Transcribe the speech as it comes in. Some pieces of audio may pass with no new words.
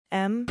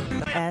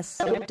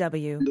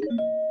MSW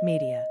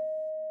Media.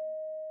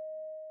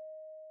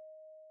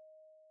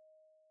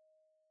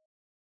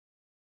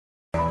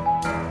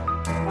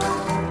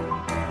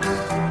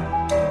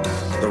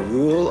 The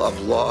rule of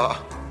law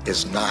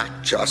is not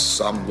just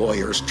some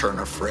lawyer's turn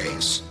of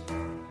phrase.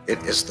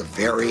 It is the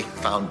very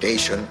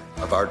foundation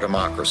of our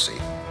democracy.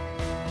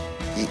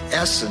 The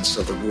essence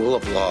of the rule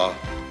of law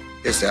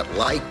is that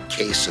like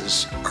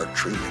cases are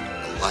treated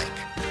alike.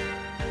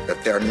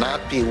 That there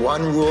not be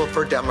one rule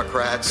for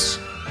Democrats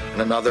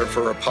and another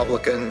for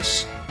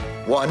Republicans,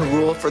 one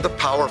rule for the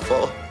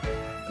powerful,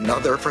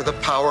 another for the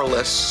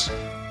powerless,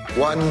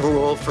 one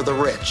rule for the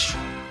rich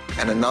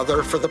and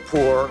another for the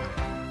poor,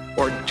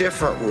 or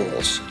different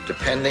rules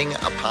depending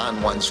upon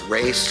one's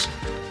race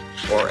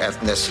or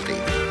ethnicity.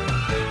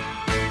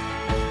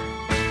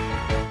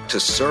 To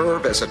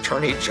serve as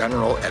Attorney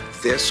General at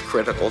this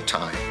critical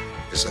time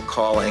is a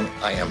calling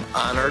I am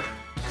honored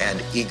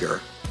and eager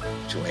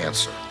to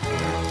answer.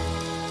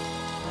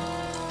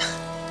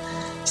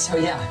 So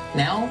yeah,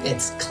 now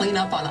it's clean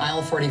up on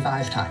aisle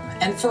 45 time.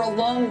 And for a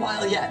long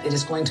while yet, it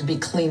is going to be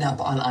clean up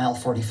on aisle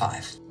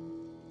 45.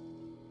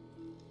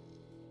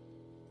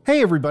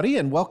 Hey, everybody,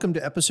 and welcome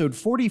to episode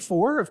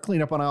 44 of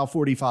Clean Up on Aisle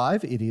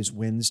 45. It is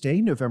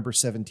Wednesday, November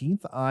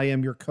 17th. I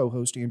am your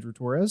co-host, Andrew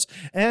Torres,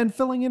 and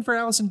filling in for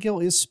Allison Gill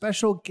is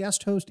special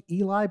guest host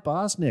Eli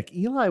Bosnick.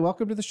 Eli,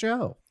 welcome to the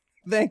show.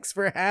 Thanks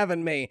for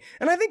having me.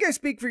 And I think I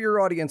speak for your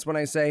audience when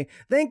I say,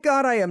 thank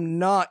God I am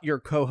not your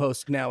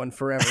co-host now and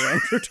forever,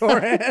 Andrew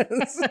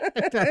Torres.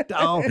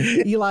 Oh,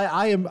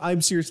 Eli,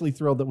 I'm seriously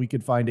thrilled that we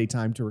could find a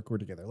time to record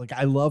together. Like,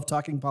 I love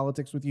talking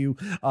politics with you.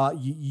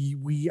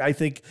 We, I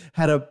think,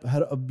 had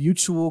a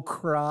mutual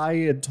cry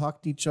and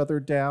talked each other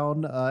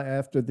down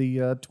after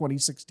the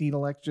 2016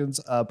 elections.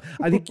 I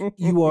think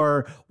you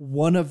are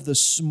one of the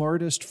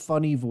smartest,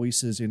 funny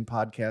voices in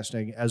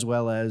podcasting, as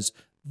well as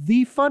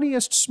the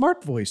funniest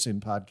smart voice in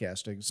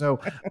podcasting. So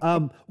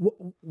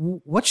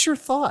what's your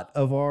thought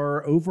of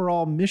our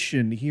overall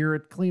mission here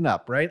at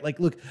Cleanup, right? Like,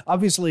 look,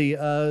 obviously,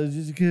 a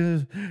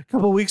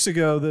couple of weeks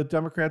ago, the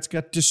Democrats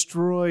got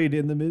destroyed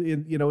in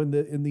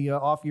the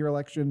off-year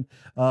election.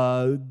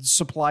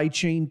 Supply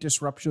chain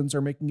disruptions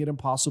are making it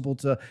impossible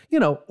to,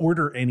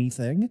 order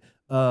anything.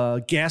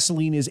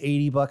 Gasoline is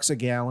 $80 a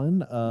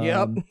gallon.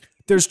 Yep.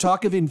 There's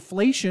talk of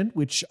inflation,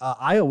 which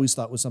I always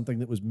thought was something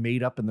that was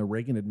made up in the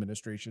Reagan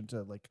administration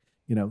to,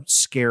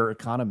 scare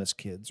economist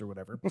kids or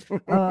whatever.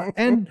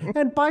 And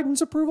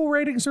Biden's approval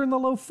ratings are in the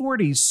low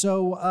 40s.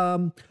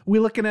 So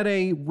we're looking at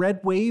a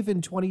red wave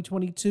in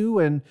 2022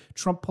 and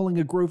Trump pulling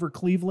a Grover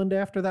Cleveland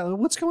after that.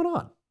 What's going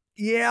on?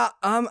 Yeah,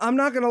 I'm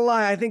not going to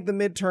lie. I think the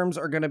midterms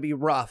are going to be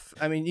rough.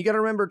 I mean, you got to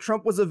remember,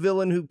 Trump was a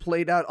villain who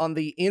played out on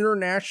the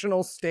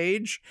international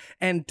stage,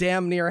 and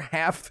damn near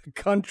half the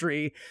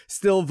country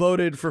still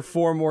voted for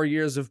 4 more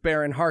years of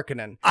Baron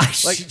Harkonnen.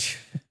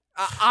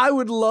 I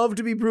would love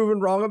to be proven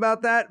wrong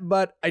about that,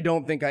 but I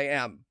don't think I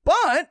am.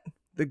 But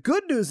the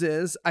good news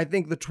is, I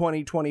think the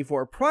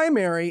 2024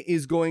 primary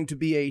is going to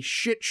be a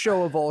shit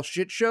show of all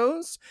shit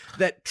shows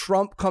that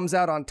Trump comes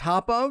out on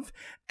top of,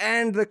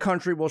 and the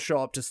country will show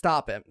up to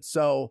stop him.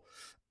 So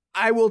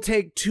I will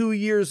take 2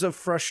 years of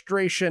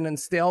frustration and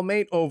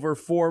stalemate over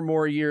 4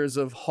 more years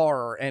of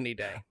horror any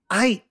day.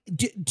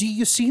 Do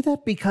you see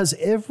that? Because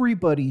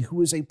everybody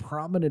who is a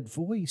prominent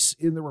voice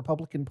in the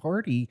Republican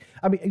Party,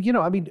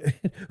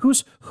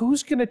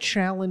 who's going to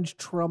challenge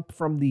Trump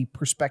from the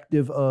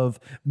perspective of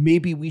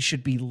maybe we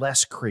should be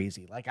less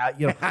crazy? Like,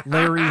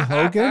 Larry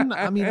Hogan.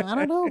 I mean, I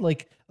don't know.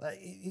 Like,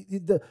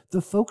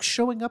 the folks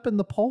showing up in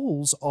the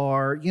polls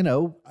are,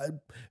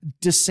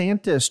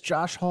 DeSantis,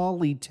 Josh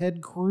Hawley,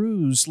 Ted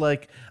Cruz.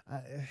 Like,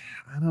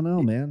 I don't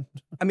know, man.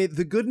 I mean,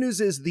 the good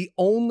news is the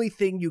only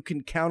thing you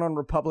can count on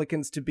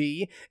Republicans to be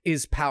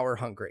is power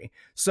hungry.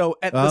 So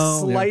at the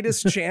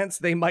slightest chance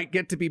they might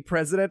get to be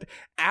president,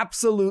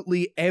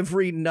 absolutely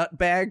every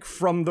nutbag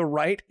from the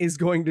right is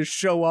going to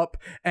show up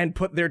and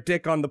put their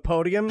dick on the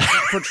podium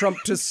for Trump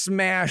to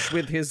smash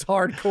with his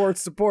hardcore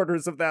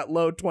supporters of that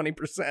low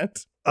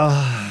 20%.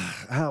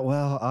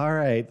 Well, all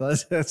right.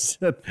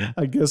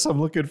 I guess I'm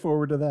looking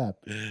forward to that.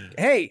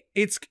 Hey,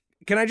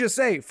 can I just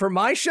say, for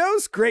my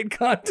shows, great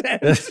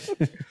content.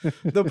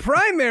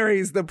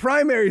 The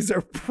primaries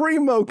are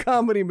primo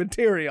comedy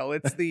material.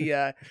 It's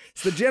the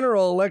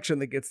general election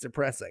that gets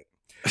depressing.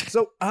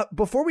 So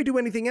before we do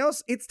anything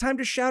else, it's time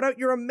to shout out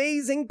your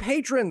amazing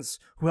patrons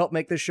who help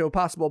make this show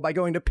possible by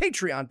going to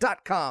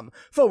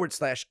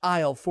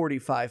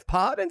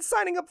patreon.com/aisle45pod and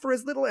signing up for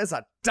as little as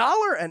 $1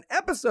 an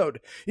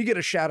episode. You get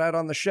a shout out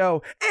on the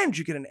show, and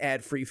you get an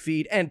ad-free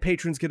feed, and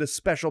patrons get a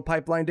special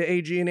pipeline to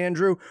AG and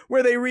Andrew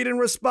where they read and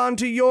respond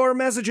to your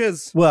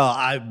messages.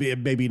 Well,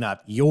 maybe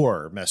not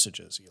your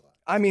messages, Eli.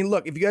 I mean,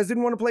 look, if you guys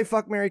didn't want to play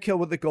Fuck, Marry, Kill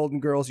with the Golden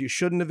Girls, you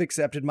shouldn't have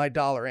accepted my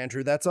 $1,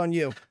 Andrew. That's on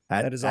you.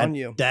 That is on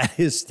you. That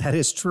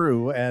is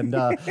true. And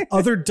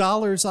other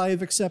dollars I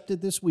have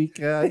accepted this week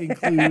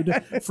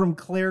include from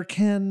Claire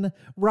Ken,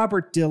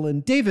 Robert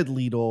Dillon, David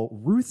Liedel,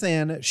 Ruth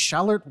Ann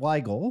Schallert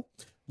Weigel,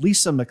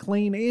 Lisa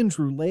McLean,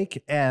 Andrew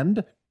Lake,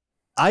 and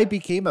I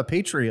became a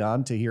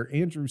Patreon to hear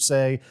Andrew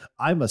say,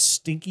 I'm a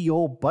stinky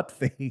old butt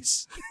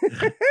face.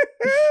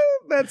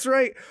 That's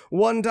right.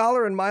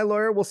 $1 and my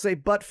lawyer will say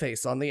butt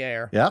face on the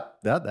air.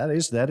 Yep, that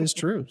is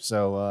true.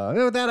 So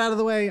with that out of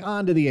the way,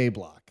 on to the A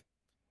block.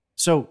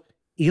 So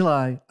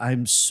Eli,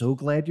 I'm so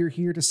glad you're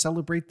here to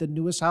celebrate the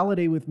newest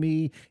holiday with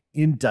me,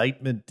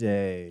 Indictment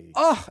Day.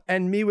 Oh,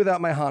 and me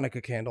without my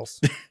Hanukkah candles.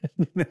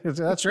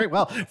 That's right.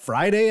 Well,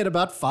 Friday at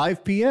about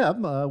 5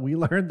 p.m., we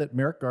learned that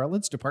Merrick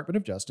Garland's Department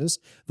of Justice,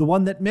 the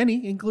one that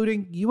many,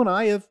 including you and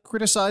I, have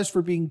criticized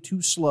for being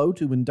too slow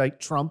to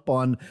indict Trump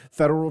on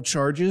federal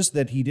charges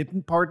that he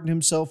didn't pardon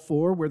himself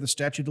for, where the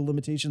statute of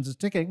limitations is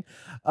ticking,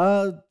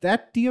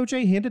 that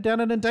DOJ handed down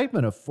an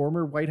indictment of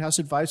former White House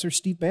advisor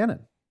Steve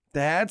Bannon.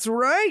 That's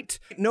right.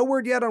 No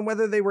word yet on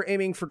whether they were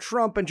aiming for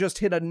Trump and just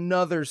hit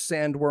another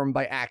sandworm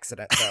by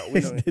accident, though.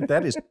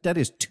 That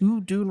is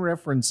 2 Dune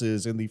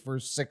references in the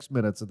first 6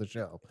 minutes of the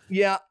show.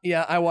 Yeah,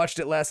 I watched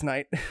it last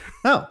night.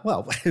 Oh,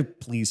 well,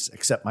 please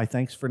accept my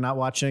thanks for not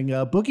watching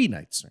Boogie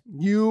Nights.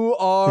 You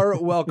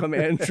are welcome,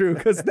 Andrew,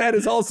 because that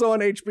is also on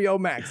HBO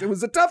Max. It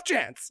was a tough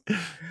chance.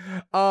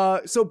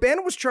 So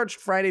Bannon was charged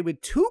Friday with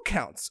 2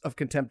 counts of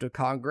contempt of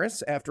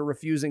Congress after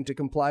refusing to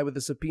comply with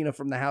a subpoena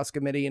from the House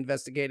committee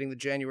investigating the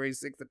January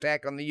 6th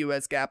attack on the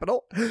U.S.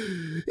 Capitol.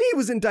 He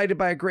was indicted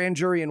by a grand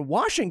jury in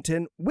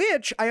Washington,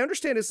 which I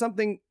understand is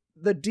something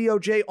the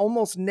DOJ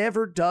almost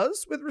never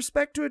does with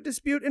respect to a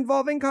dispute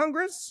involving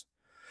Congress.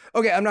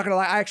 Okay, I'm not going to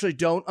lie. I actually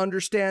don't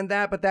understand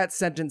that, but that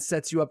sentence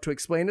sets you up to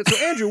explain it.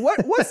 So, Andrew,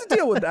 what's the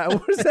deal with that?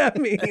 What does that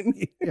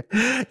mean?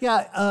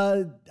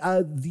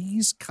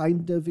 These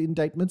kind of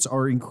indictments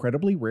are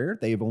incredibly rare.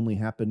 They have only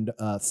happened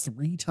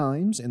 3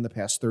 times in the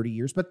past 30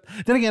 years. But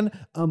then again,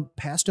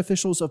 past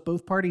officials of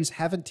both parties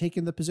haven't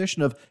taken the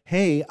position of,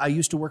 hey, I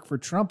used to work for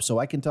Trump, so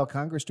I can tell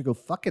Congress to go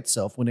fuck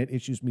itself when it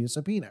issues me a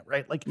subpoena,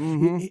 right? Like,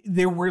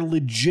 there were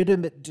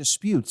legitimate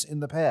disputes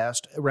in the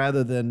past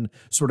rather than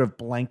sort of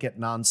blanket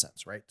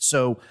nonsense, right?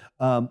 So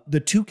the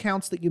 2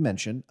 counts that you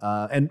mentioned,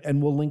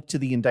 and we'll link to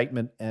the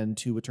indictment and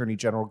to Attorney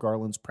General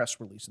Garland's press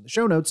release in the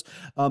show notes,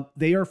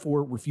 they are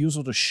for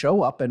refusal to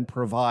show up and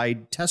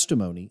provide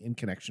testimony in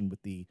connection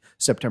with the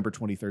September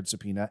 23rd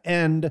subpoena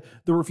and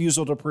the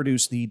refusal to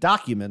produce the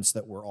documents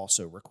that were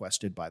also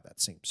requested by that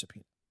same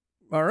subpoena.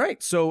 All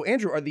right. So,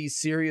 Andrew, are these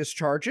serious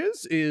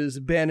charges? Is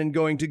Bannon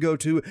going to go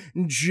to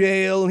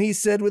jail, he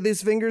said with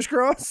his fingers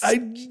crossed?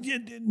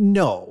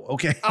 No.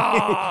 Okay.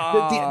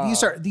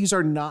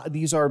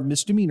 These are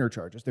misdemeanor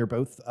charges. They're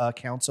both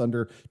counts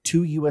under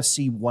 2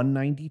 USC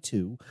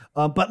 192.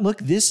 But look,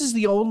 this is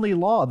the only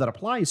law that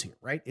applies here,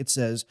 right? It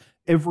says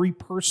every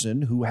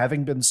person who,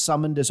 having been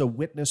summoned as a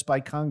witness by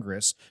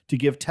Congress to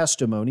give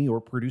testimony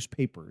or produce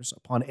papers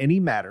upon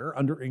any matter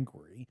under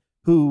inquiry,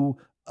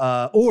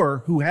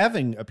 or who,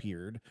 having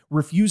appeared,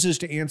 refuses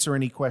to answer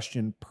any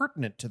question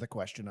pertinent to the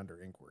question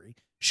under inquiry,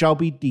 shall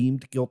be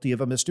deemed guilty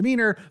of a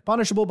misdemeanor,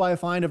 punishable by a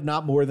fine of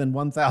not more than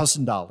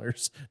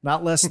 $1,000,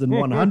 not less than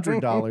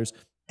 $100,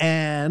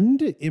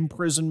 and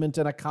imprisonment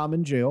in a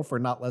common jail for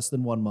not less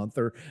than 1 month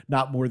or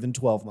not more than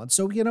 12 months.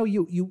 So,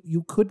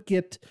 you could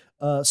get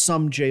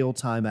some jail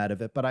time out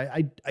of it, but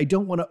I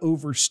don't want to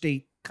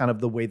overstate kind of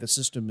the way the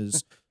system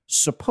is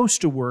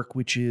supposed to work,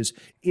 which is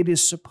it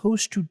is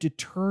supposed to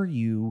deter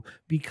you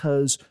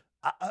because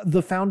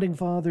the founding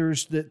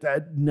fathers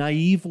that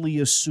naively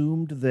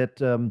assumed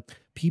that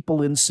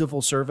people in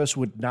civil service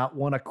would not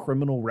want a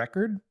criminal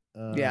record.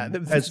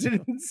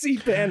 Didn't see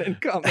Bannon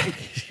coming.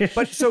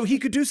 But so he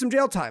could do some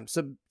jail time,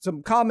 some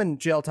common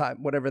jail time,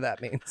 whatever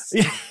that means.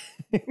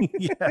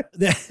 Yeah,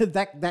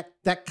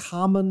 that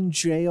common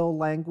jail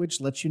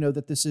language lets you know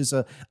that this is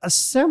a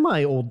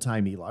semi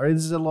old-timey law.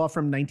 This is a law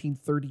from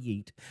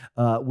 1938,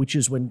 which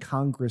is when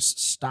Congress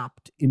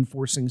stopped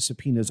enforcing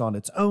subpoenas on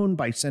its own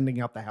by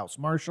sending out the House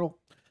Marshal.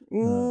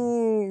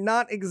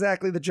 Not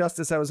exactly the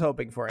justice I was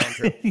hoping for,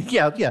 Andrew.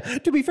 Yeah.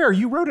 To be fair,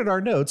 you wrote in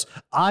our notes,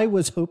 I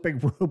was hoping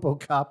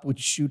RoboCop would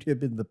shoot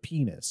him in the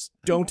penis.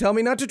 Don't tell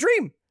me not to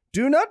dream.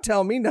 Do not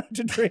tell me not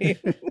to dream.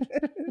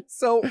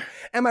 So,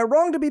 am I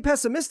wrong to be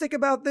pessimistic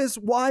about this?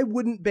 Why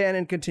wouldn't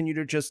Bannon continue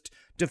to just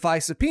defy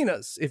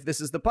subpoenas if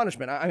this is the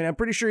punishment? I mean, I'm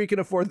pretty sure he can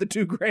afford the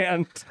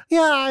 $2,000.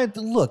 Yeah,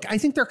 look, I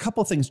think there are a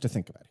couple of things to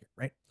think about here,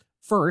 right?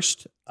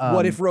 First,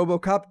 what if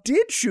RoboCop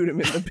did shoot him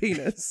in the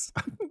penis?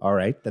 All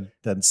right,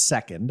 then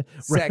second,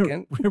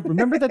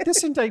 remember that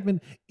this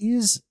indictment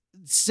is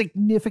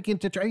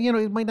significant deterrence.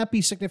 It might not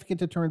be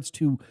significant deterrence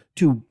to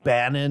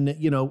Bannon,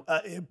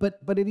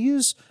 but it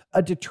is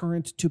a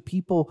deterrent to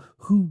people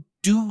who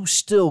do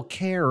still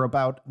care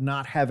about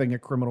not having a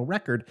criminal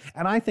record.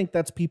 And I think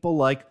that's people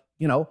like,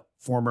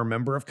 former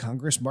member of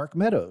Congress Mark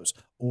Meadows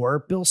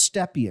or Bill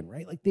Stepien,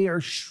 right? Like they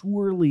are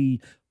surely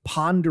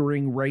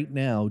pondering right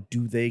now,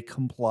 do they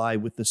comply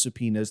with the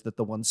subpoenas that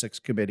the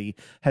 1-6 committee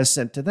has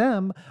sent to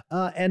them?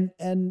 And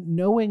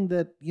knowing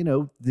that,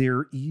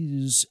 there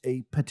is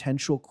a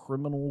potential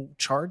criminal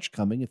charge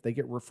coming if they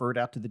get referred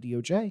out to the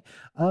DOJ,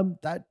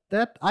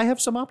 that I have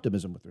some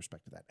optimism with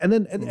respect to that. And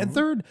then, and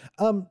third,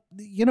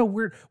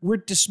 we're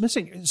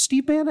dismissing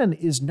Steve Bannon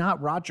is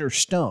not Roger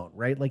Stone,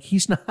 right? Like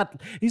he's not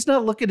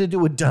looking to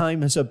do a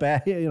dime as a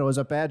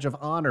badge of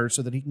honor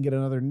so that he can get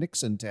another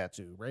Nixon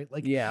tattoo, right?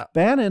 Like, yeah,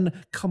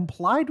 Bannon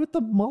complied with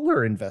the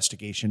Mueller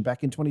investigation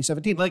back in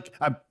 2017. Like,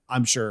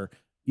 I'm sure,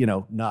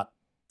 not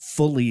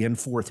fully and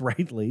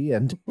forthrightly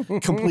and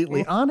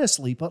completely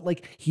honestly, but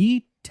like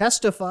he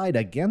testified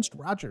against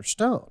Roger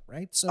Stone,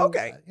 right? So,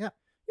 okay.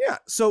 Yeah.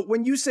 So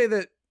when you say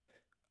that,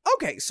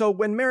 okay, so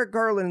when Merrick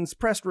Garland's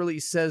press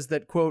release says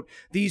that, quote,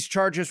 these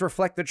charges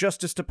reflect the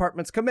Justice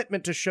Department's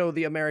commitment to show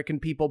the American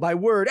people by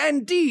word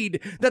and deed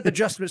that the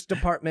Justice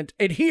Department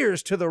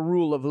adheres to the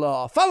rule of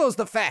law, follows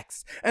the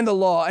facts and the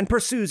law, and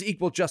pursues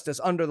equal justice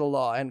under the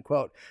law, end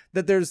quote,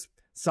 that there's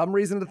some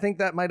reason to think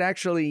that might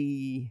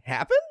actually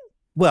happen?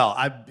 Well,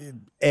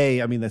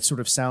 I mean, that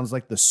sort of sounds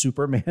like the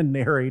Superman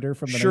narrator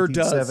from the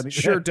 1970s.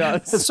 Sure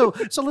does. So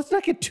let's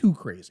not get too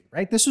crazy,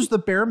 right? This was the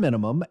bare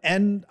minimum,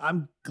 and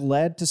I'm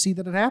glad to see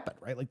that it happened,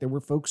 right? Like there were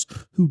folks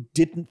who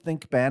didn't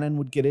think Bannon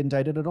would get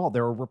indicted at all.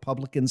 There are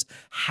Republicans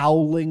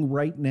howling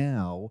right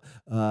now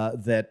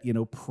that,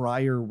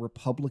 prior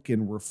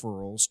Republican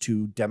referrals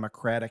to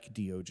Democratic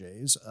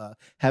DOJs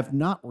have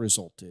not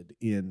resulted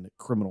in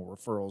criminal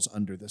referrals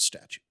under this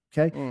statute.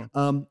 Okay.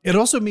 It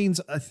also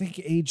means I think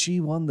AG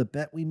won the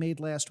bet we made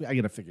last week. I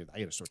got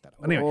to sort that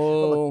out.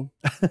 Anyway,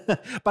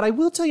 but I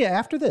will tell you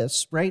after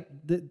this, right?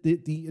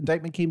 The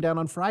indictment came down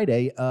on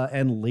Friday,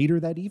 and later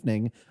that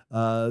evening,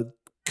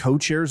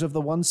 co-chairs of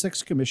the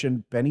 1-6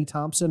 Commission, Benny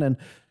Thompson and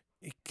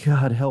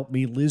God help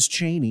me, Liz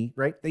Cheney,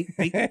 right?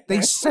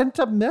 They sent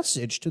a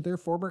message to their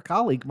former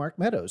colleague, Mark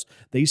Meadows.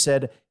 They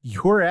said,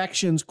 your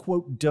actions,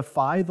 quote,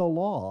 defy the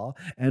law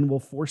and will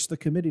force the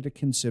committee to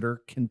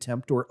consider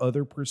contempt or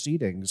other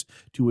proceedings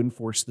to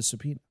enforce the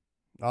subpoena.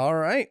 All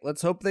right,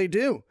 let's hope they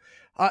do.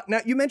 Now,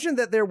 you mentioned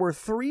that there were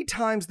 3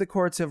 times the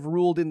courts have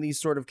ruled in these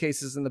sort of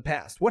cases in the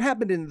past. What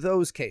happened in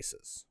those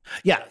cases?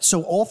 Yeah,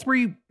 so all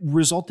 3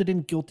 resulted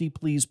in guilty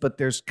pleas, but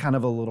there's kind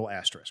of a little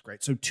asterisk,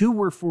 right? So 2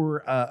 were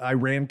for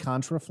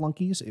Iran-Contra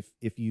flunkies,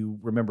 if you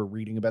remember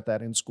reading about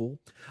that in school.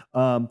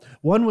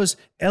 One was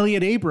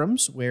Elliot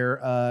Abrams,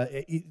 where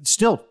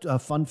still a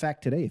fun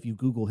fact today, if you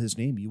Google his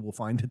name, you will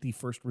find that the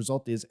first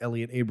result is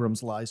Elliot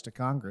Abrams lies to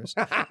Congress.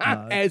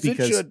 As it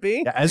should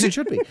be. Yeah, as it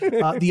should be.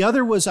 The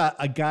other was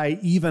a guy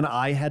even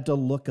I had to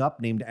look up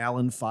named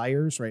Alan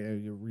Fires, right?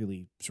 A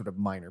really sort of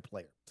minor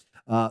player.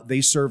 They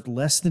served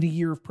less than a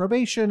year of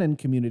probation and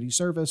community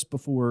service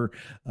before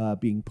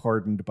being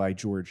pardoned by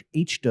George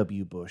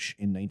H.W. Bush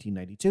in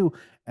 1992.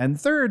 And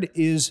third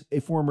is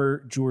a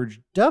former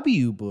George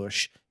W.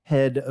 Bush,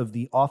 head of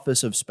the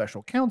Office of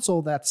Special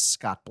Counsel. That's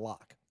Scott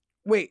Bloch.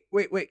 Wait.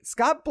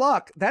 Scott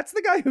Bloch, that's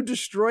the guy who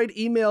destroyed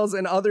emails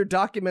and other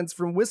documents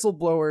from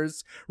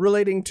whistleblowers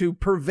relating to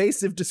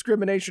pervasive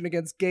discrimination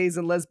against gays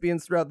and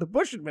lesbians throughout the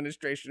Bush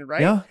administration,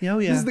 right? Yeah.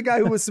 This is the guy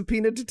who was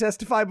subpoenaed to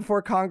testify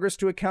before Congress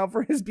to account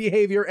for his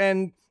behavior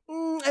and,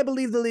 I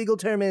believe the legal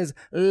term is,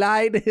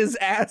 lied his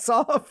ass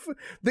off.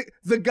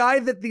 The guy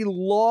that the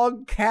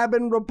log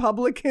cabin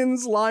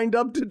Republicans lined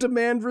up to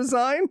demand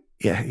resign?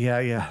 Yeah,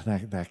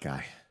 that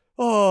guy.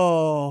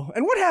 Oh,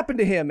 and what happened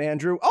to him,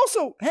 Andrew?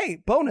 Also,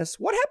 hey, bonus,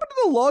 what happened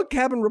to the log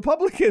cabin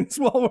Republicans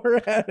while we're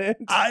at it?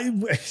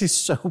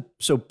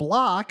 So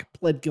Bloch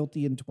pled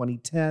guilty in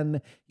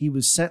 2010. He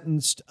was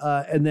sentenced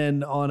and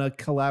then on a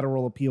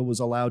collateral appeal was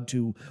allowed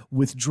to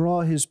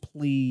withdraw his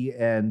plea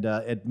and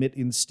admit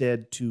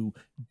instead to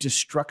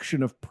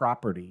destruction of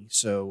property.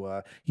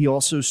 So he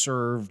also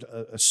served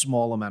a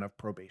small amount of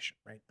probation,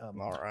 right?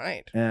 All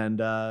right.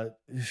 And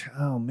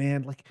oh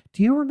man, like,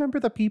 do you remember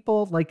the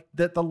people like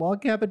the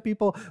log cabin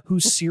people who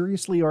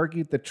seriously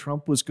argued that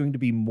Trump was going to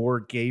be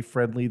more gay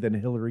friendly than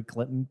Hillary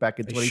Clinton back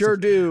in 2016? Sure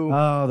do.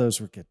 Oh, those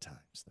were good times.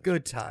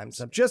 Good times.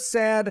 I'm just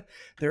sad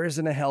there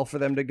isn't a hell for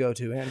them to go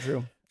to,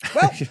 Andrew.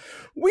 Well,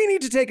 we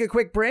need to take a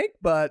quick break,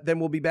 but then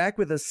we'll be back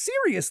with a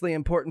seriously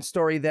important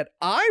story that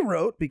I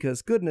wrote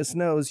because goodness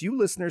knows you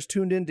listeners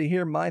tuned in to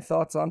hear my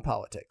thoughts on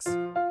politics.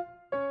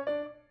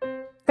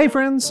 Hey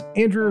friends,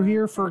 Andrew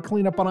here for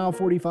Cleanup on Aisle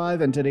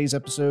 45, and today's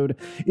episode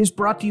is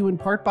brought to you in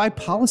part by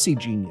Policy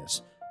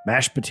Genius.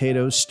 Mashed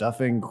potatoes,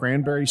 stuffing,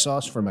 cranberry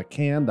sauce from a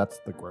can, that's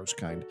the gross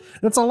kind.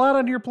 That's a lot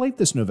on your plate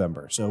this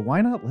November, so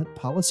why not let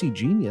Policy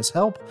Genius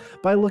help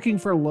by looking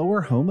for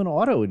lower home and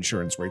auto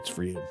insurance rates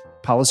for you?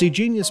 Policy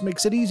Genius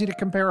makes it easy to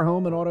compare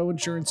home and auto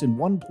insurance in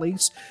one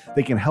place.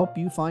 They can help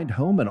you find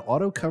home and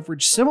auto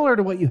coverage similar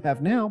to what you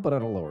have now, but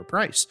at a lower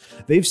price.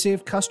 They've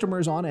saved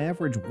customers on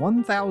average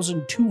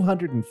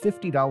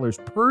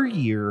 $1,250 per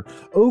year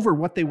over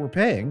what they were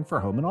paying for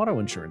home and auto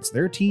insurance.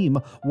 Their team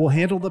will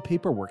handle the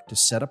paperwork to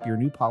set up your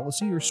new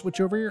policy or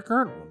switch over your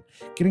current one.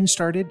 Getting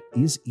started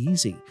is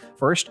easy.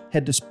 First,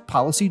 head to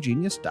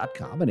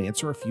policygenius.com and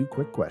answer a few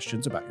quick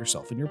questions about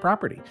yourself and your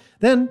property.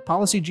 Then,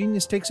 Policy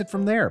Genius takes it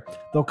from there.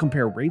 They'll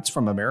compare rates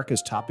from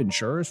America's top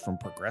insurers, from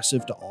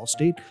Progressive to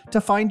Allstate,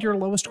 to find your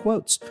lowest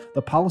quotes.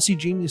 The Policy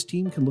Genius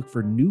team can look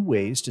for new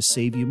ways to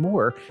save you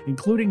more,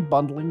 including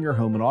bundling your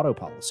home and auto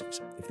policies.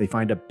 If they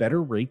find a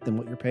better rate than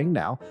what you're paying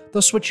now,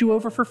 they'll switch you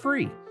over for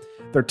free.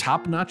 Their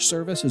top-notch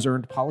service has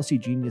earned Policy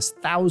Genius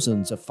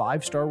thousands of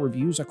 5-star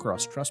reviews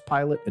across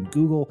Trustpilot and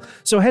Google.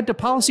 So head to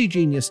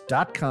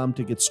policygenius.com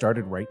to get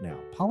started right now.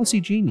 Policy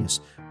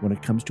Genius. When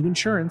it comes to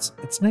insurance,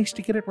 it's nice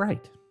to get it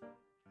right.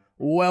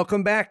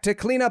 Welcome back to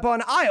Clean Up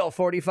on Aisle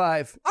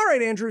 45. All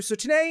right, Andrew, so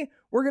today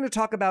we're going to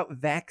talk about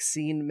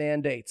vaccine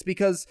mandates,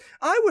 because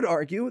I would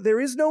argue there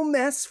is no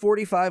mess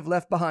 45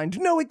 left behind,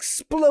 no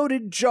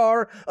exploded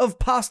jar of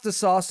pasta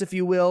sauce, if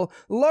you will,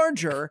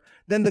 larger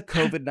than the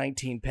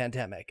COVID-19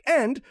 pandemic.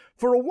 And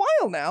for a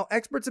while now,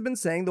 experts have been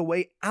saying the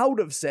way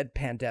out of said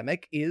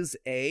pandemic is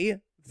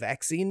a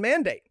vaccine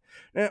mandate.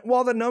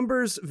 While the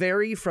numbers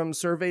vary from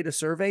survey to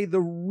survey,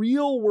 the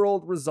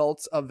real-world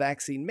results of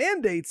vaccine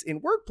mandates in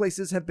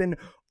workplaces have been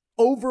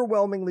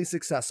overwhelmingly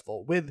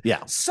successful, with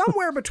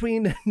somewhere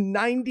between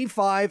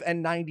 95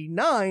 and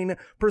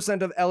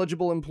 99% of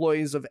eligible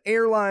employees of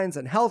airlines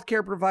and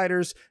healthcare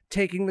providers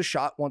taking the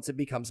shot once it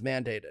becomes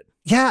mandated.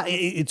 Yeah,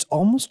 it's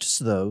almost as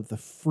though the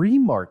free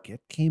market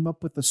came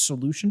up with a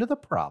solution to the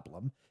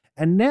problem,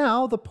 and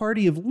now the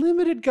party of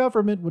limited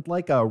government would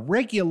like a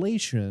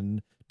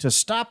regulation to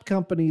stop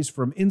companies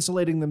from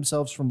insulating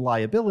themselves from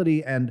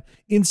liability and,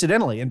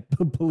 incidentally, and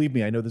believe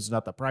me, I know this is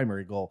not the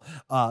primary goal,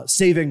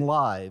 saving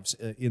lives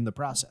in the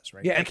process,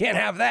 right? Yeah, I can't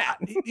have that.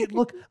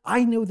 Look,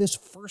 I know this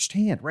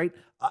firsthand, right?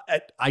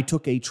 I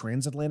took a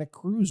transatlantic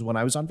cruise when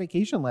I was on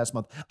vacation last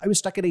month. I was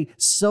stuck in a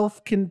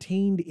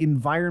self-contained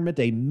environment,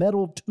 a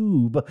metal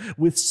tube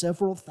with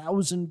several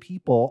thousand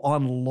people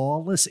on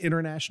lawless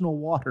international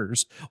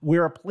waters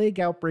where a plague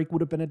outbreak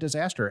would have been a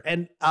disaster.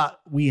 And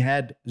we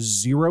had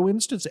zero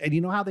instances. And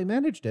you know how they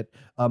managed it?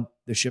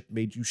 The ship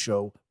made you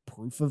show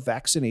proof of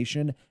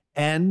vaccination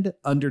and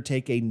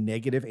undertake a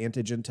negative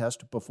antigen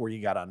test before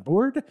you got on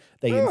board.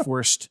 They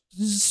enforced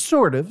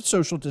sort of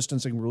social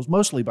distancing rules,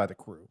 mostly by the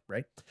crew,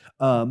 right?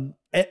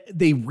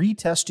 They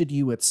retested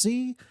you at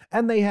sea,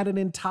 and they had an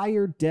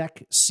entire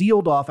deck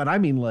sealed off, and I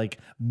mean like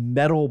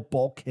metal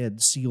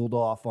bulkhead sealed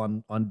off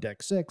on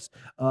deck 6,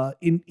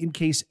 in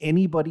case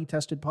anybody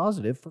tested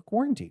positive for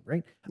quarantine,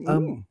 right?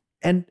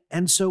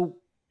 And so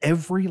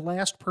every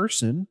last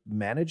person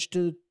managed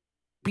to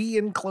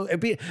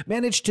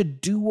managed to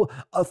do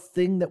a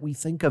thing that we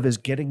think of as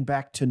getting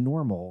back to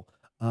normal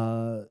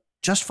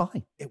just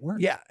fine. It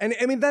worked. Yeah. And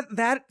I mean,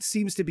 that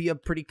seems to be a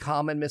pretty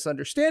common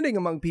misunderstanding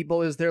among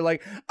people, is they're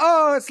like,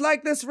 oh, it's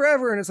like this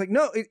forever. And it's like,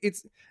 no,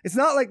 it's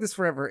not like this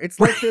forever. It's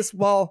like this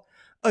while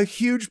a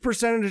huge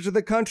percentage of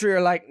the country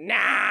are like,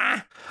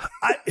 nah.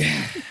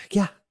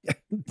 Yeah.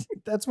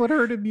 That's what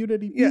herd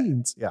immunity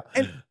means. Yeah.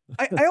 And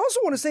I also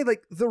want to say,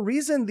 like, the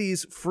reason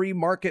these free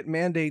market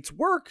mandates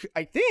work,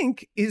 I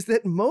think, is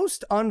that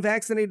most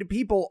unvaccinated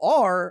people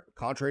are,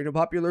 contrary to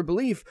popular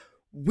belief,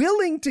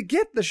 willing to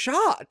get the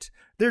shot.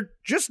 They're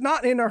just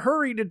not in a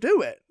hurry to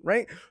do it,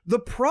 right? The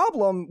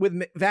problem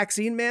with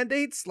vaccine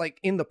mandates, like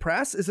in the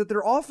press, is that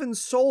they're often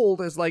sold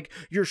as like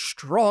your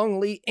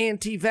strongly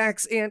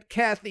anti-vax Aunt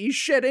Kathy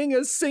shedding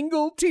a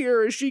single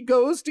tear as she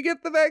goes to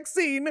get the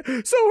vaccine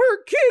so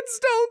her kids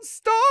don't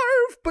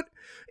starve. But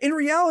in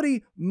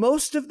reality,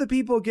 most of the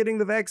people getting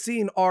the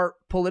vaccine are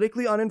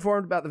politically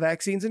uninformed about the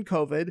vaccines and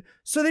COVID,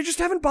 so they just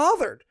haven't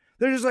bothered.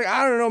 They're just like,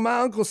 I don't know,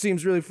 my uncle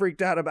seems really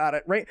freaked out about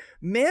it, right?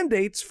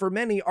 Mandates, for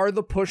many, are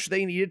the push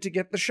they needed to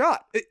get the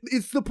shot.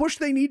 It's the push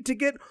they need to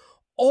get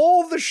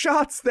all the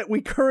shots that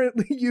we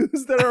currently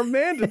use that are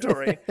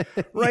mandatory,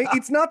 right? Yeah.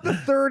 It's not the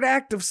third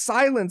act of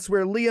Silence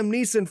where Liam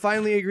Neeson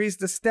finally agrees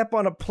to step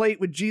on a plate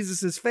with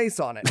Jesus's face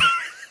on it.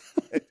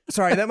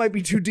 Sorry, that might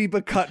be too deep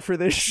a cut for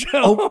this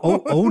show.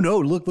 Oh no,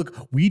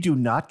 look, we do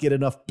not get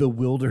enough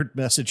bewildered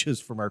messages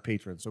from our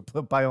patrons,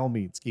 so by all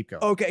means, keep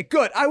going. Okay,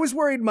 good. I was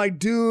worried my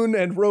Dune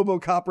and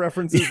RoboCop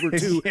references were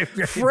too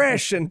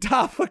fresh and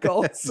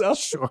topical, so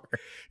sure.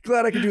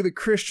 Glad I could do the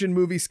Christian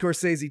movie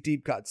Scorsese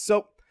deep cuts.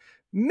 So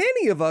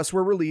many of us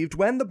were relieved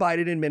when the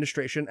Biden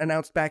administration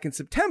announced back in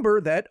September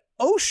that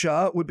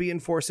OSHA would be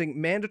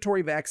enforcing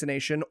mandatory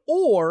vaccination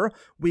or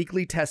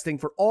weekly testing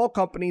for all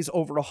companies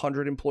over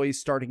 100 employees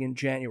starting in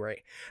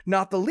January.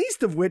 Not the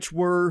least of which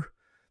were,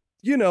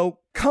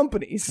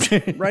 companies,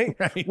 right?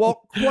 Right.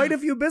 Well, quite a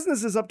few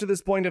businesses up to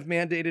this point have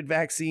mandated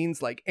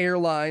vaccines, like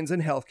airlines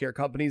and healthcare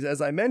companies.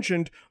 As I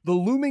mentioned, the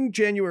looming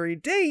January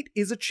date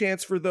is a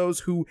chance for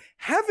those who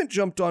haven't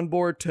jumped on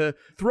board to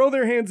throw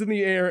their hands in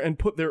the air and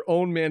put their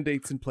own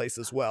mandates in place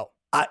as well.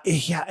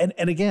 Yeah,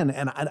 and again,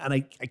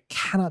 I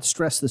cannot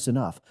stress this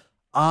enough.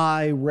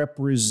 I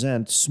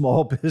represent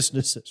small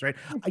businesses, right?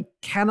 I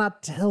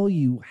cannot tell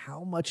you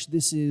how much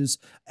this is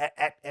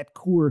at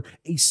core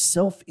a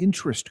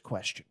self-interest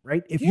question,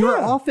 right? If your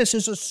office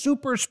is a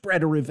super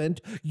spreader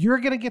event, you're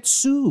going to get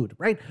sued,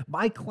 right?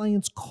 My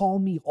clients call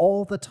me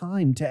all the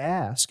time to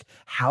ask,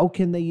 how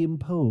can they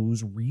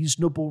impose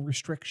reasonable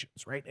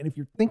restrictions, right? And if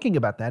you're thinking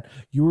about that,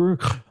 you're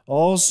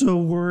also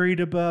worried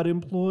about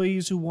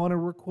employees who want to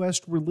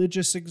request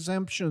religious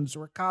exemptions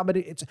or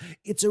accommodate.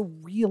 It's a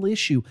real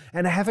issue.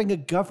 And having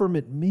a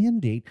government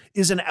mandate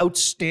is an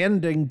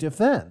outstanding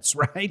defense,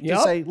 right? To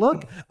say,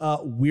 look,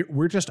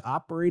 we're just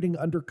operating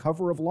under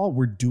cover of law.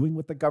 We're doing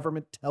what the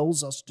government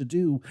tells us to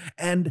do.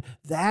 And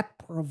that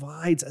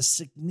provides a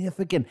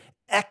significant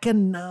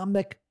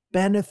economic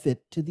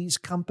benefit to these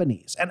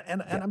companies.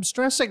 And I'm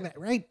stressing that,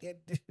 right?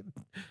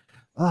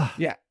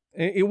 Yeah,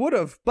 it would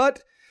have.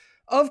 But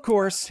of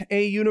course,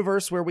 a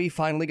universe where we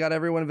finally got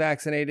everyone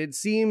vaccinated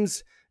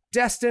seems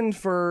destined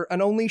for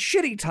an only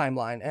shitty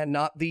timeline and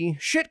not the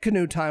shit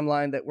canoe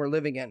timeline that we're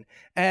living in.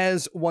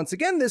 As once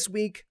again this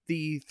week,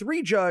 the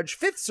 3-judge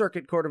Fifth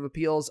Circuit Court of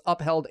Appeals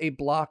upheld a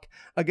block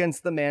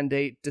against the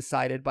mandate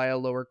decided by a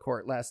lower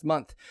court last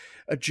month.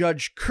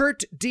 Judge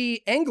Kurt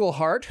D.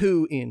 Engelhardt,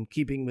 who, in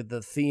keeping with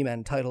the theme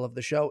and title of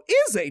the show,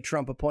 is a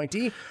Trump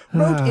appointee,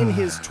 wrote in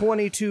his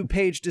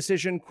 22-page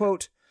decision,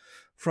 quote,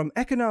 "From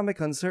economic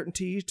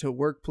uncertainty to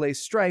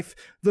workplace strife,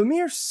 the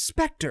mere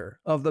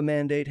specter of the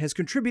mandate has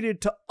contributed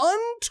to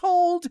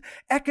untold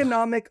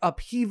economic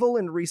upheaval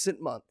in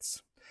recent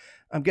months."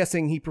 I'm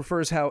guessing he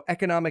prefers how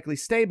economically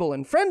stable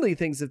and friendly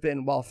things have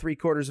been while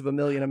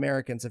 750,000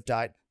 Americans have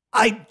died.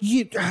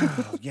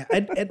 Yeah,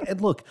 and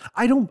look,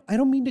 I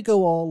don't mean to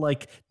go all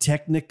like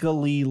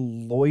technically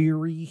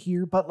lawyery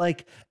here, but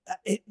like,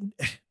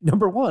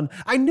 number one,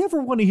 I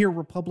never want to hear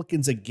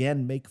Republicans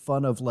again make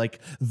fun of like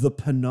the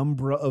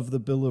penumbra of the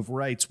Bill of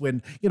Rights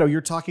when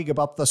you're talking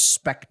about the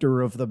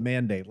specter of the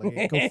mandate.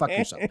 Like, go fuck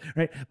yourself,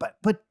 right?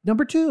 But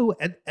number two,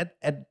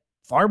 and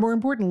far more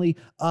importantly,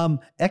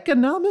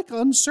 economic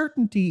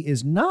uncertainty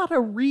is not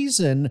a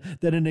reason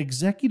that an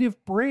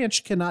executive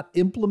branch cannot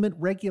implement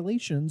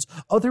regulations.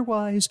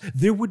 Otherwise,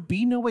 there would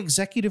be no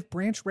executive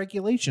branch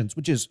regulations,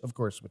 which is, of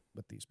course,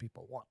 what these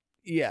people want.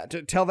 Yeah,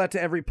 to tell that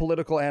to every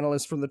political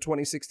analyst from the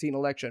 2016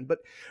 election. But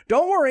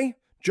don't worry.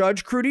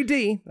 Judge Crudy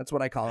D, that's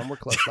what I call him, we're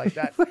close like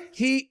that.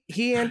 He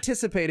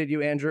anticipated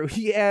you, Andrew.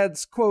 He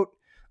adds, quote,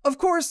 "Of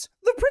course,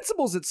 the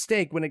principles at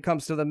stake when it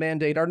comes to the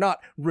mandate are not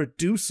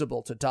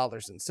reducible to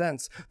dollars and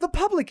cents. The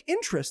public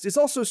interest is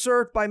also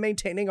served by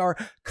maintaining our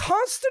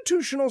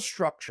constitutional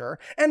structure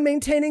and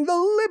maintaining the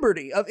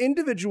liberty of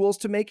individuals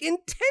to make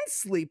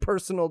intensely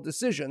personal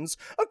decisions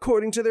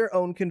according to their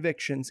own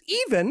convictions,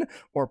 even,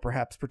 or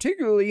perhaps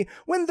particularly,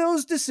 when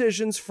those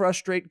decisions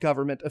frustrate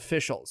government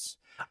officials."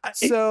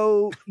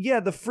 So, yeah,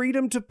 the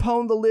freedom to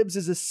pwn the libs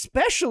is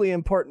especially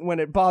important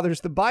when it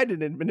bothers the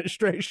Biden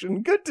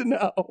administration. Good to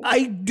know.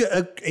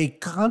 A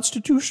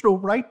constitutional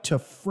right to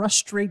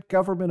frustrate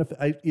government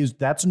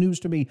that's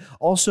news to me.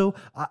 Also,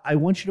 I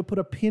want you to put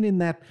a pin in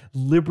that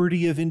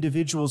liberty of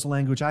individuals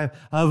language. I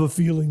have a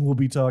feeling we'll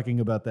be talking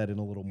about that in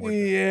a little more.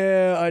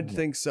 Yeah, I'd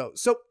think so.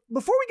 So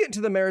before we get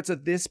into the merits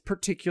of this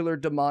particular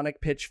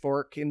demonic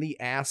pitchfork in the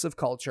ass of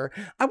culture,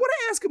 I want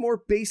to ask a more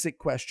basic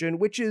question,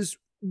 which is,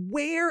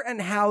 where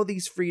and how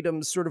these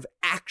freedoms sort of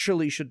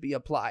actually should be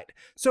applied.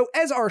 So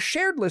as our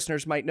shared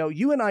listeners might know,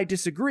 you and I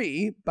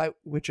disagree, by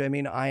which I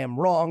mean I am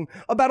wrong,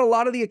 about a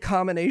lot of the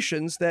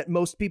accommodations that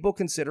most people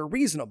consider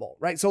reasonable,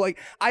 right? So like,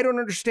 I don't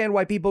understand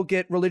why people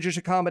get religious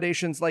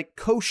accommodations like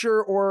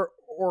kosher or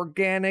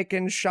organic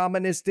and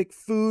shamanistic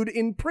food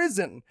in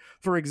prison,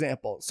 for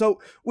example.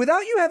 So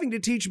without you having to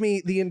teach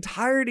me the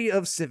entirety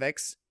of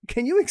civics,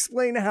 can you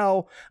explain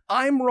how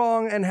I'm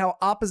wrong and how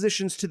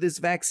oppositions to this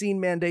vaccine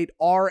mandate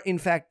are in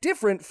fact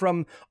different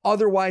from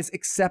otherwise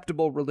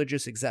acceptable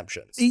religious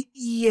exemptions?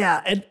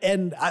 Yeah,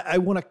 and I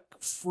want to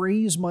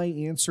phrase my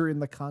answer in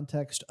the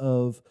context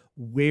of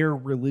where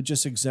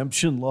religious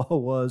exemption law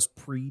was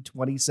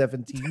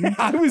pre-2017.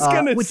 I was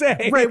going to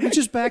say. Right, which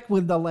is back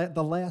when the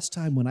last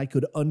time when I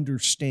could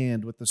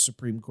understand what the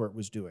Supreme Court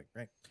was doing,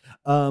 right?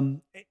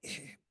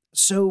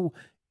 So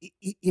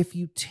if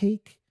you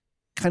take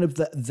kind of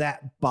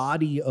that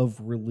body of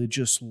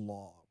religious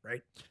law,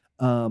 right?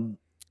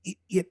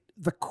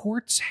 The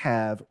courts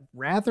have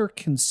rather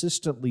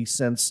consistently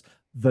since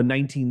the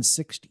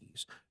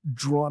 1960s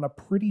drawn a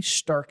pretty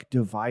stark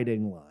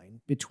dividing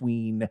line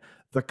between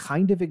the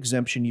kind of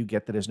exemption you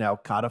get that is now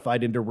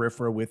codified into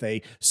RFRA with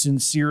a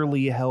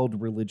sincerely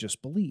held religious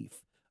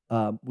belief,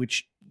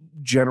 which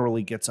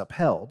generally gets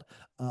upheld,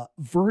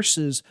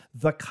 versus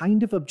the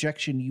kind of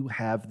objection you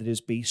have that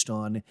is based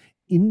on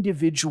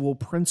individual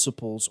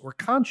principles or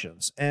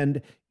conscience.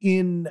 And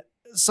in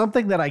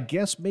something that I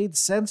guess made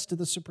sense to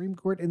the Supreme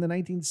Court in the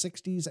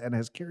 1960s and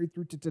has carried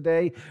through to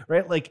today,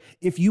 right? Like,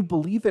 if you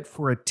believe it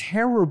for a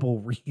terrible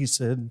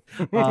reason,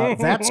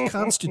 that's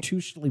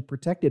constitutionally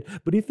protected.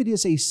 But if it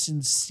is a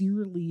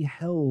sincerely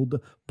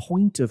held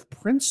point of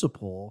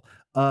principle,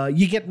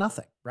 you get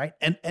nothing, right?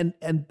 And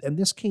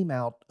this came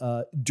out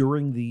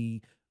during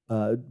the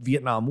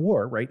Vietnam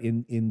War, right?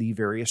 In the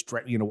various,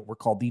 what were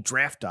called the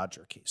draft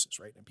dodger cases,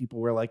 right? And people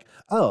were like,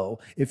 oh,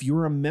 if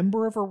you're a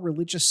member of a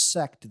religious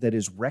sect that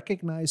is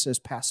recognized as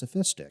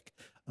pacifistic,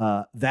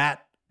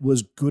 that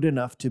was good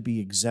enough to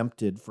be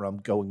exempted from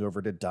going over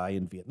to die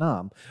in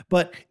Vietnam.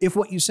 But if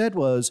what you said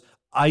was,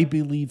 I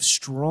believe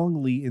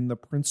strongly in the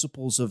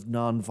principles of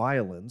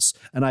nonviolence,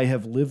 and I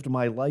have lived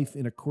my life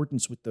in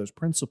accordance with those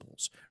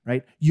principles,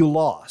 right? You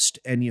lost,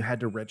 and you had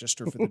to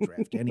register for the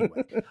draft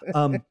anyway.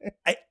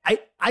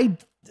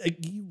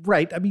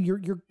 Right. I mean,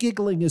 your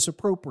giggling is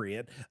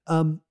appropriate.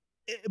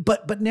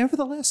 But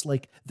nevertheless,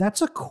 like,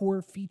 that's a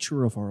core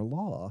feature of our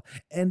law.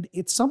 And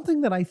it's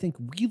something that I think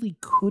really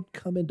could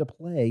come into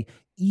play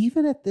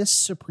even at this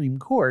Supreme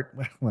Court.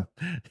 Well,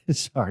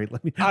 sorry,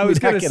 I was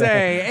going to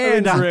say,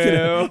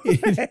 Andrew.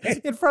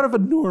 In front of a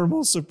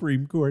normal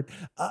Supreme Court,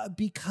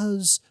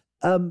 because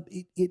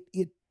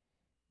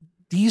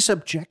these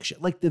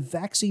objections, like the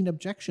vaccine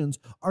objections,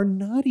 are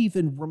not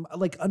even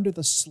like under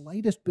the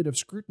slightest bit of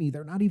scrutiny.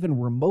 They're not even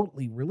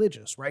remotely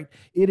religious, right?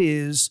 It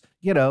is,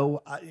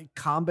 a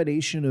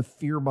combination of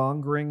fear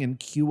mongering and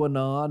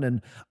QAnon,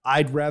 and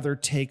I'd rather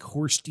take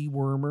horse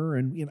dewormer,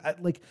 and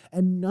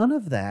and none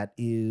of that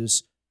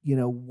is,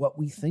 what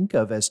we think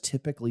of as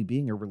typically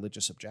being a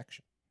religious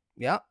objection.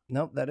 Yeah,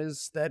 no, that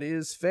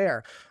is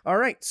fair. All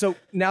right. So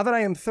now that I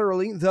am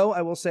thoroughly, though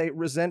I will say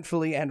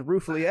resentfully and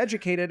ruefully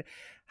educated,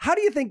 how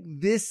do you think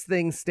this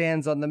thing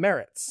stands on the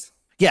merits?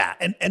 Yeah.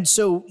 And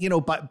so,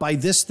 by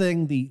this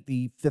thing,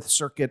 the Fifth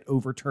Circuit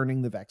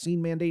overturning the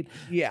vaccine mandate.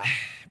 Yeah.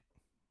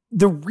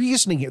 The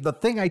reasoning here, the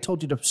thing I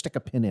told you to stick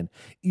a pin in,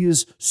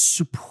 is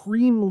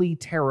supremely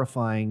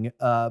terrifying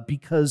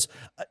because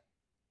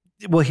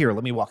well, here,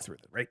 let me walk through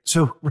it, right?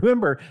 So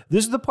remember,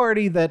 this is the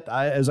party that,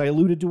 as I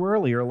alluded to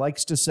earlier,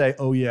 likes to say,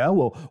 oh, yeah,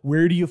 well,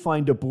 where do you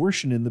find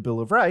abortion in the Bill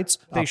of Rights?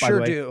 They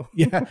sure do.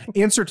 Yeah.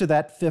 Answer to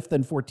that, 5th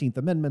and 14th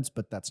Amendments,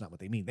 but that's not what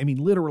they mean. They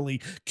mean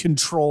literally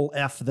Control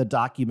F the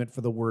document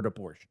for the word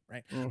abortion,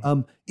 right?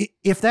 Mm-hmm.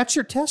 If that's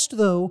your test,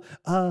 though,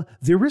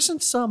 there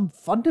isn't some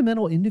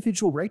fundamental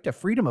individual right to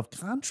freedom of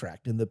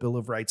contract in the Bill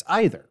of Rights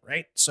either,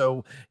 right?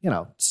 So,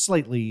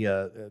 slightly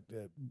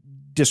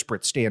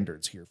disparate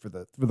standards here for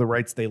the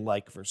rights they like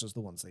versus the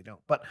ones they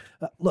don't. But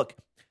look,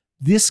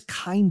 this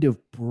kind of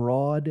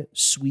broad,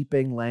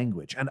 sweeping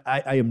language, and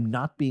I am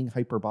not being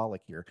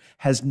hyperbolic here,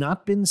 has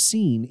not been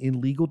seen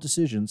in legal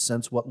decisions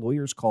since what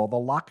lawyers call the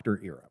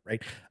Lochner era,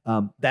 right?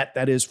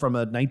 That is from a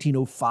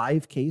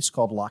 1905 case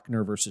called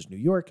Lochner versus New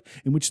York,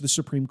 in which the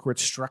Supreme Court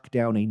struck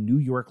down a New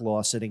York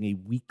law setting a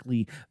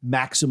weekly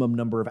maximum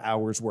number of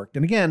hours worked.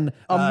 And again,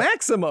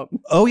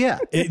 maximum. Oh yeah,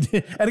 and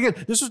again,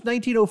 this was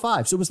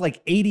 1905, so it was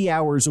like 80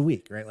 hours a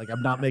week, right? Like,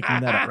 I'm not making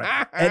that up,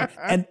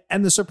 right?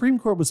 And the Supreme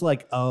Court was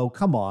like, oh,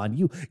 come on.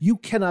 You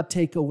cannot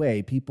take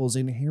away people's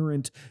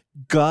inherent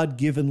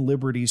God-given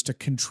liberties to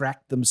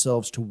contract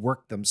themselves, to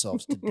work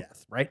themselves to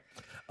death, right?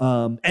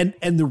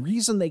 And the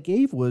reason they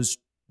gave was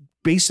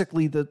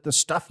basically the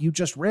stuff you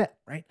just read,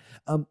 right?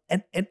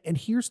 And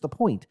here's the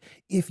point.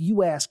 If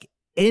you ask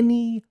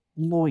any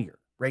lawyer,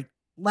 right,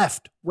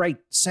 left, right,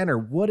 center,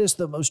 what is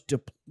the most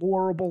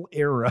deplorable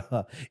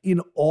error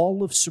in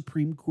all of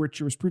Supreme Court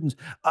jurisprudence?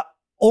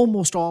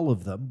 Almost all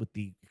of them, with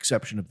the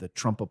exception of the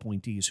Trump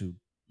appointees who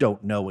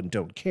don't know and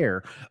don't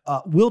care,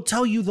 will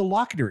tell you the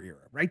Lochner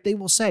era, right? They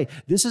will say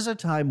this is a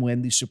time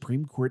when the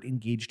Supreme Court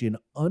engaged in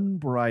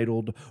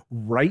unbridled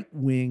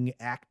right-wing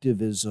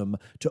activism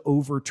to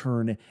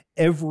overturn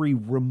every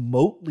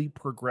remotely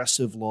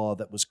progressive law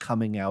that was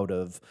coming out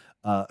of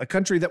a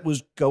country that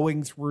was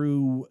going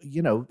through,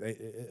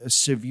 a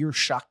severe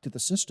shock to the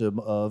system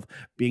of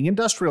being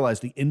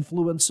industrialized, the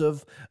influence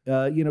of,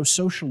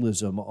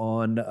 socialism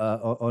on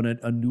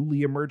a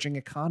newly emerging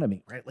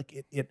economy, right?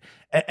 Like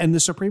and the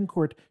Supreme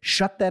Court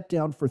shut that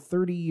down for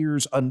 30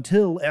 years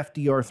until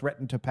FDR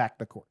threatened to pack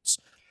the courts.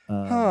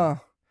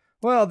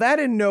 Well, that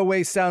in no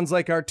way sounds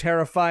like our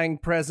terrifying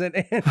present,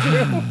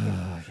 Andrew.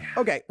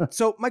 Okay,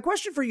 so my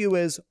question for you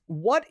is,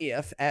 what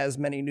if, as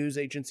many news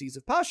agencies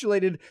have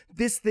postulated,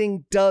 this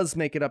thing does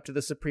make it up to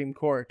the Supreme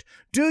Court?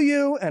 Do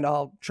you, and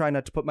I'll try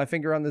not to put my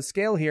finger on the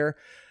scale here,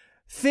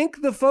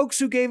 think the folks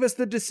who gave us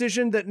the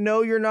decision that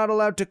no, you're not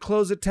allowed to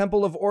close a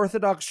temple of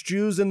Orthodox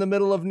Jews in the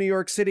middle of New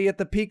York City at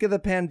the peak of the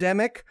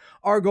pandemic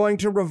are going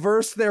to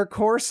reverse their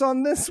course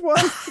on this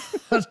one?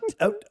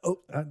 All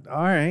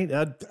right.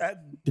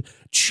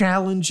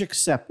 Challenge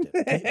accepted.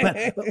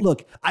 Okay? But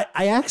look,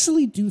 I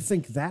actually do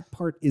think that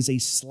part is a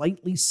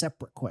slightly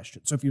separate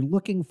question. So if you're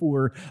looking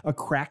for a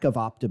crack of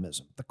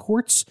optimism, the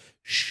court's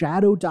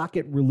shadow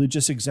docket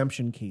religious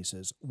exemption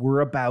cases were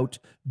about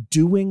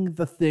doing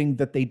the thing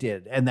that they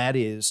did, and that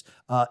is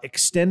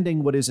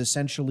extending what is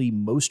essentially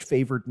most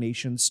favored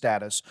nation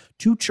status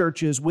to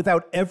churches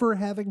without ever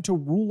having to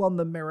rule on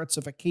the merits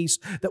of a case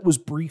that was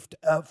briefed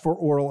for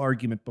oral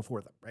argument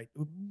before them, right?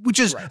 Which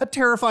is a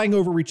terrifying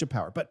overreach of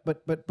power.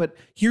 But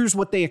here's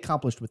what they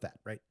accomplished with that,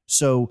 right?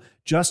 So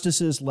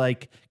justices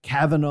like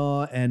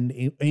Kavanaugh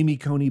and Amy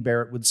Coney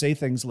Barrett would say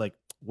things like,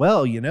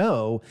 well,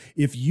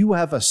 if you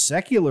have a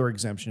secular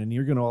exemption and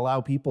you're going to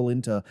allow people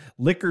into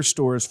liquor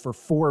stores for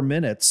 4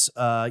 minutes,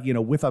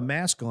 with a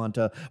mask on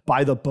to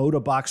buy the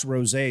Boda Box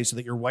Rosé so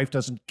that your wife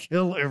doesn't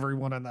kill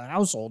everyone in the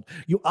household,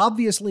 you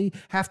obviously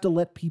have to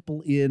let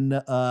people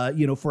in,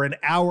 for an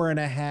hour and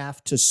a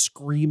half to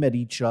scream at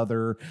each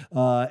other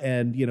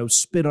and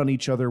spit on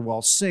each other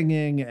while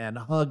singing and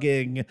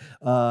hugging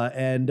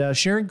and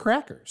sharing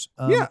crackers.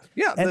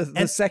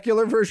 The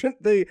secular version,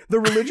 the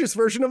religious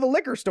version of a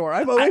liquor store.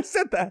 I've always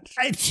said that.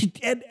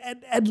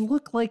 And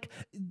look, like,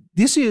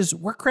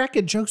 we're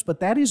cracking jokes, but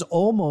that is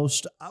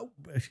almost,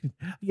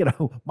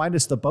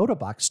 minus the Boda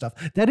Box stuff,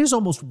 that is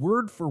almost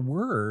word for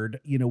word,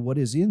 what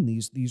is in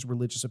these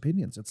religious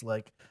opinions. It's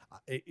like,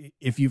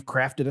 if you've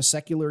crafted a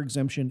secular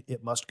exemption,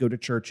 it must go to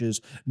churches,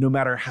 no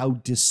matter how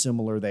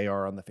dissimilar they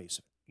are on the face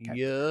of it.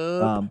 Okay?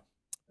 Yep.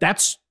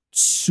 That's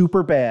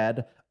super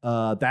bad.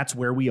 That's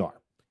where we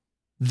are.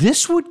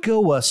 This would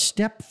go a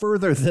step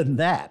further than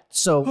that.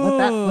 So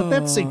let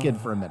that sink in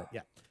for a minute.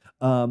 Yeah.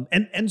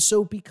 And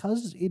so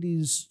because it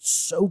is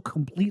so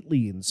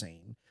completely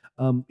insane,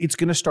 it's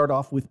going to start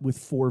off with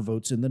 4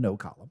 votes in the no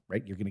column,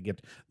 right? You're going to get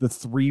the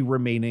 3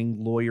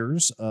 remaining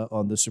lawyers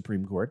on the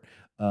Supreme Court.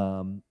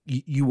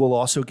 You will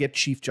also get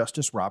Chief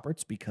Justice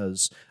Roberts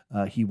because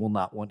he will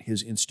not want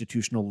his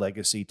institutional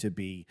legacy to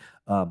be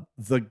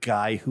the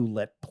guy who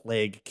let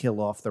plague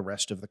kill off the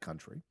rest of the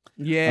country.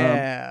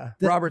 Yeah.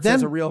 Roberts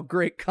has a real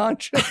great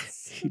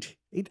conscience.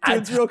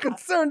 He's real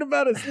concerned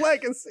about his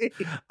legacy.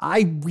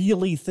 I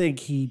really think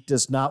he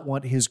does not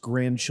want his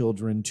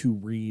grandchildren to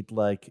read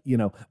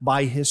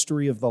My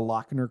History of the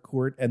Lochner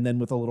Court, and then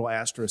with a little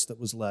asterisk that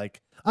was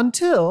like,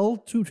 until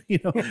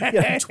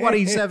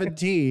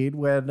 2017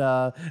 when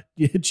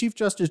Chief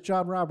Justice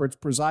John Roberts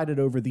presided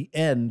over the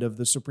end of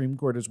the Supreme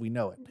Court as we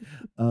know it.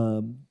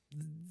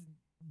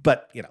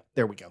 But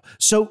there we go.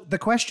 So the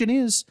question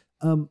is,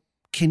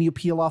 can you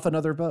peel off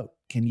another vote?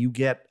 Can you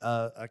get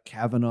a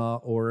Kavanaugh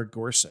or a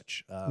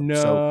Gorsuch? No.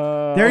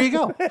 So there you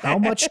go. How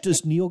much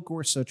does Neil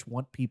Gorsuch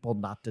want people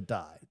not to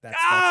die?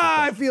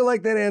 I feel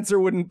like that answer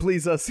wouldn't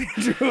please us,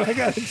 Andrew. I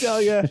got to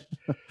tell you.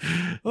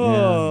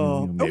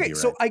 Okay,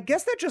 so I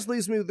guess that just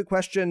leaves me with the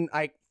question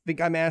I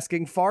think I'm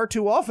asking far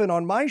too often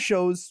on my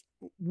shows.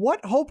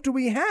 What hope do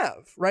we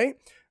have, right?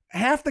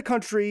 Half the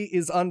country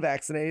is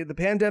unvaccinated. The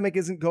pandemic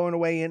isn't going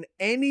away in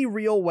any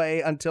real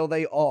way until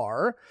they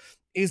are.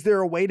 Is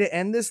there a way to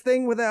end this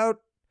thing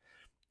without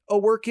a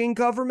working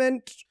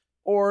government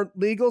or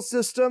legal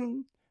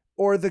system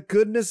or the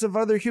goodness of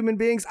other human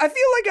beings? I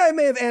feel like I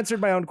may have answered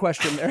my own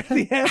question there at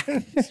the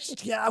end.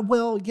 Yeah,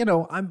 well,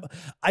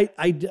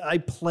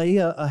 I play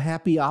a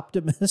happy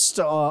optimist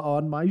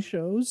on my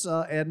shows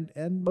and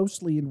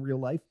mostly in real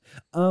life.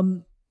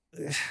 So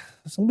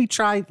let me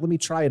try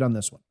it on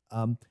this one.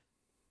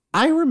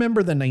 I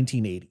remember the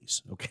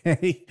 1980s.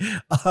 Okay,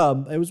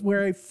 it was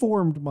where I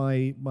formed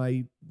my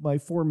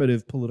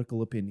formative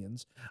political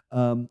opinions.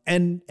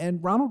 And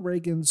Ronald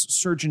Reagan's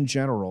Surgeon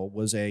General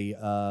was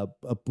a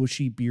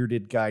bushy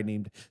bearded guy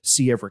named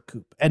C. Everett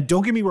Koop. And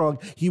don't get me wrong,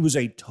 he was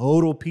a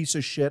total piece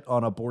of shit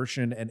on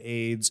abortion and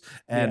AIDS.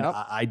 And yep.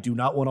 I do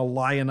not want to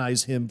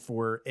lionize him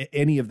for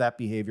any of that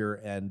behavior.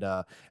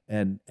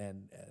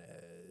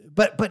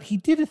 But he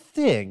did a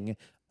thing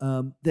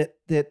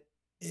that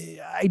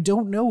I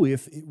don't know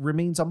if it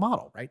remains a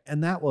model, right?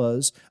 And that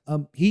was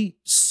he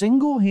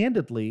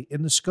single-handedly,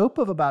 in the scope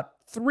of about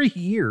 3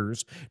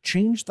 years,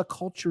 changed the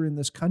culture in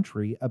this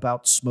country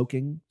about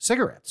smoking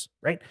cigarettes,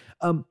 right?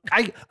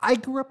 I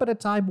grew up at a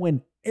time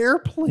when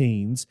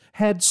airplanes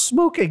had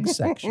smoking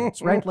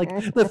sections, right?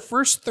 Like the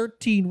first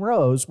 13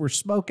 rows were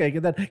smoking.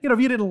 And then, if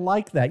you didn't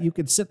like that, you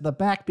could sit in the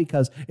back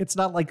because it's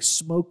not like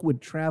smoke would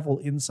travel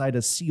inside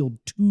a sealed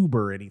tube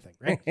or anything,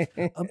 right?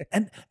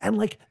 And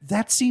like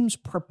that seems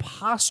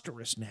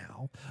preposterous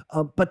now,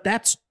 but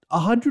that's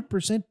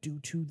 100% due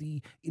to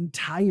the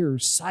entire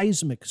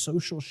seismic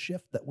social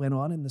shift that went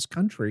on in this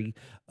country,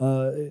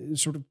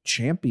 sort of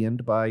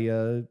championed by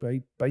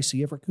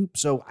C. Everett Koop.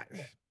 So,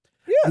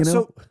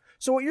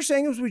 So what you're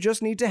saying is we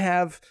just need to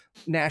have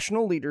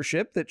national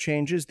leadership that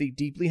changes the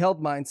deeply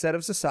held mindset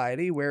of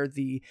society, where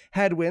the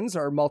headwinds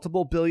are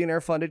multiple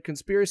billionaire-funded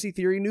conspiracy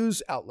theory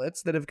news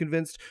outlets that have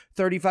convinced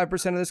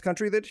 35% of this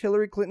country that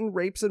Hillary Clinton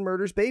rapes and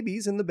murders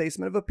babies in the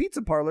basement of a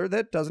pizza parlor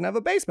that doesn't have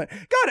a basement.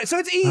 Got it. So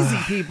it's easy,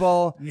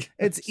 people.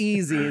 It's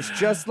easy. It's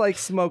just like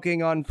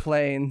smoking on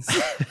planes.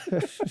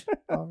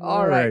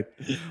 All right.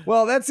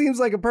 Well, that seems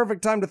like a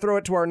perfect time to throw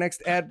it to our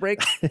next ad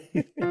break.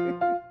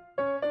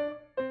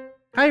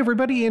 Hi,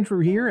 everybody. Andrew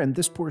here, and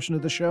this portion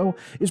of the show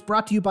is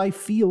brought to you by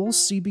Feels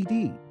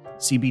CBD.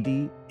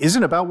 CBD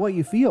isn't about what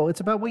you feel, it's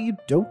about what you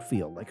don't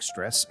feel, like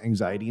stress,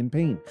 anxiety, and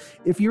pain.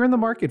 If you're in the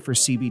market for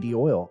CBD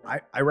oil,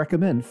 I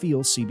recommend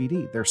Feels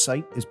CBD. Their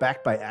site is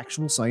backed by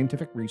actual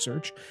scientific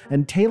research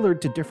and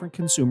tailored to different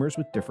consumers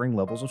with differing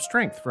levels of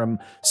strength, from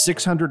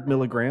 600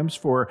 milligrams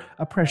for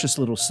a precious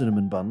little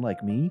cinnamon bun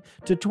like me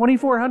to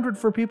 2,400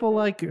 for people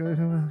like, we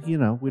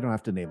don't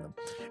have to name them.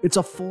 It's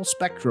a full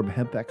spectrum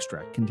hemp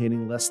extract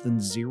containing less than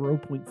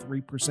 0.3%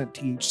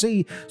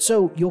 THC,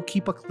 so you'll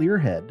keep a clear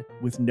head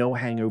with no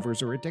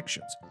hangovers or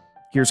addictions.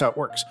 Here's how it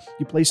works.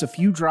 You place a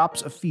few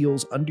drops of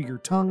Feels under your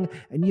tongue,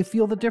 and you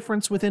feel the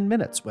difference within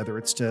minutes, whether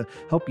it's to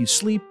help you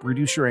sleep,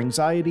 reduce your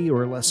anxiety,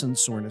 or lessen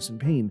soreness and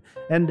pain.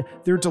 And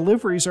their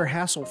deliveries are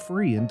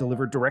hassle-free and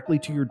delivered directly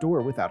to your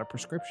door without a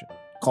prescription.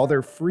 Call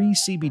their free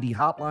CBD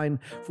hotline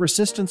for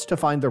assistance to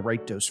find the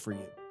right dose for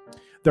you.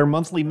 Their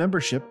monthly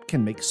membership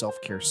can make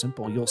self-care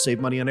simple. You'll save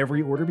money on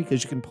every order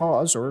because you can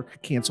pause or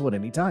cancel at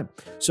any time.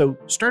 So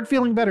start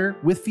feeling better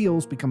with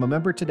Feels. Become a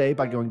member today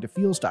by going to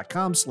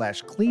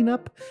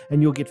feels.com/cleanup,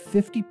 and you'll get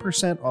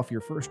 50% off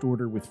your first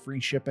order with free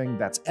shipping.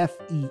 That's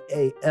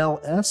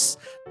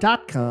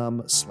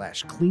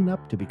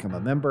FEALS.com/cleanup to become a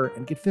member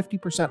and get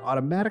 50%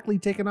 automatically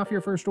taken off your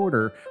first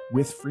order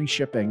with free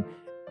shipping.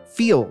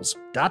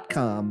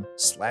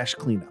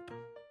 Feels.com/cleanup.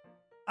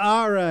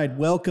 All right,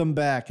 welcome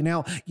back.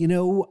 Now,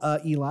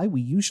 Eli,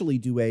 we usually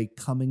do a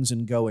comings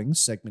and goings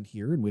segment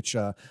here in which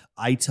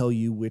I tell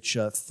you which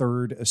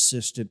third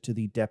assistant to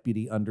the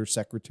deputy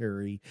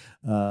undersecretary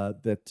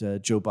that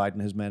Joe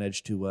Biden has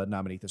managed to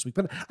nominate this week.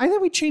 But I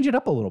think we change it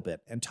up a little bit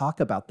and talk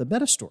about the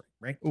meta story,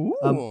 right?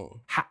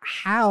 Ooh.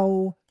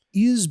 How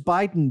is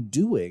Biden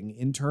doing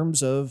in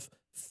terms of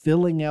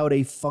filling out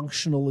a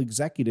functional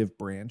executive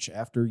branch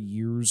after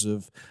years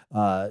of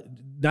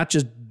not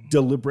just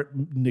deliberate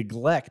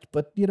neglect,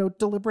 but,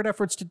 deliberate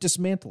efforts to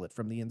dismantle it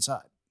from the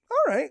inside?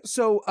 All right.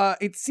 So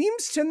it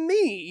seems to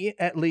me,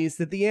 at least,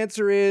 that the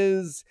answer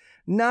is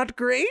not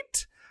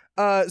great.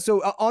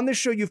 So on this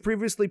show, you've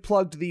previously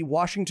plugged the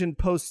Washington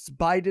Post's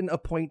Biden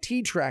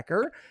appointee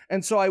tracker.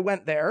 And so I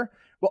went there.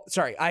 Well,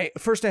 sorry, I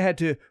had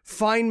to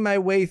find my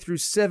way through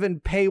 7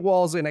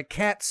 paywalls in a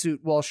cat suit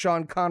while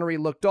Sean Connery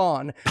looked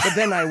on. But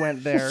then I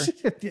went there.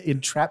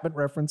 Entrapment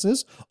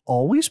references,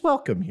 always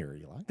welcome here,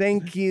 Eli.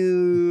 Thank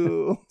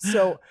you.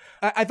 So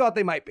I thought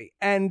they might be.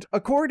 And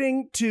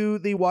according to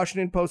the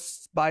Washington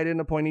Post's Biden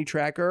appointee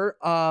tracker,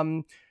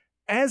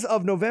 as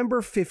of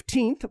November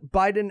 15th,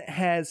 Biden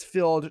has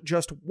filled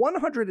just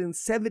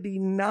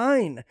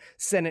 179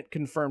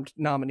 Senate-confirmed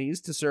nominees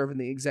to serve in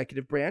the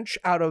executive branch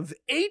out of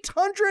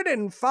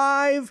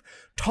 805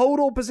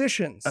 total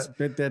positions.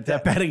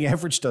 That batting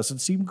average doesn't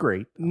seem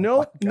great.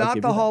 Nope, I'll not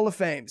give the you that. Hall of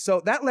Fame.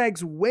 So that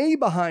lags way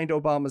behind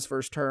Obama's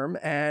first term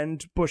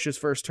and Bush's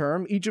first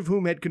term, each of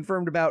whom had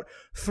confirmed about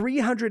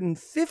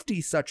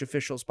 350 such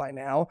officials by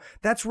now.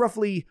 That's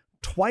roughly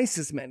twice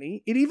as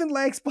many. It even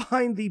lags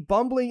behind the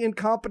bumbling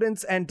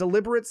incompetence and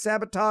deliberate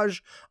sabotage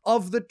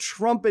of the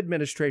Trump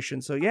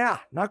administration. So yeah,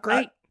 not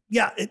great.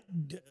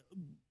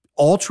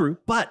 All true.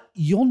 But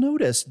you'll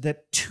notice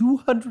that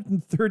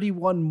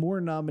 231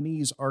 more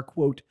nominees are,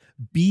 quote,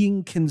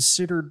 being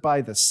considered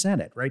by the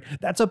Senate, right?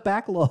 That's a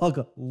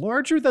backlog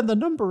larger than the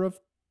number of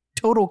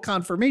total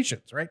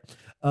confirmations, right?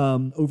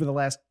 Over the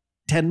last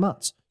 10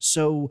 months.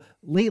 So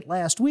late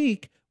last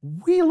week,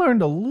 we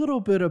learned a little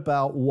bit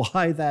about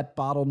why that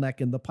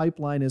bottleneck in the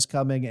pipeline is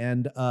coming.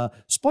 And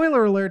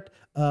spoiler alert,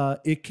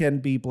 it can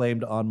be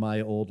blamed on my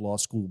old law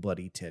school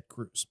buddy, Ted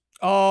Cruz.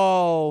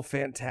 Oh,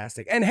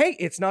 fantastic. And hey,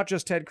 it's not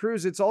just Ted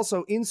Cruz. It's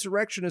also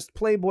insurrectionist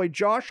playboy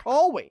Josh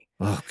Hawley.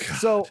 Oh, God.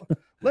 So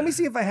let me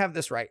see if I have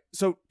this right.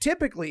 So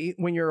typically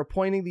when you're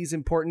appointing these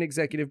important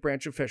executive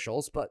branch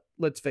officials, but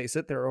let's face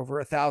it, there are over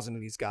 1,000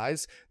 of these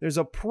guys, there's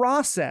a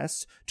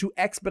process to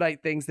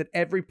expedite things that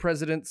every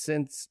president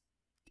since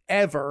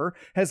ever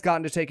has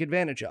gotten to take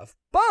advantage of.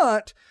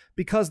 But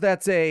because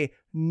that's a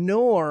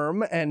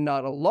norm and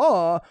not a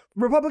law,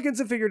 Republicans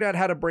have figured out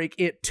how to break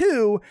it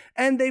too,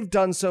 and they've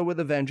done so with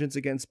a vengeance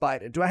against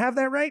Biden. Do I have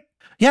that right?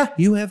 Yeah,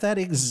 you have that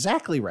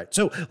exactly right.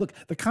 So, look,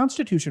 the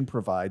Constitution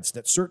provides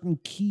that certain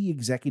key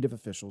executive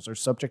officials are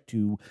subject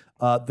to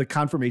the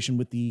confirmation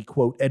with the,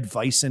 quote,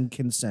 advice and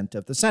consent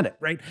of the Senate,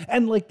 right?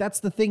 And,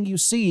 that's the thing you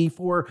see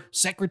for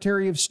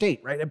Secretary of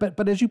State, right?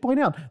 But as you point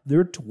out,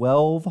 there are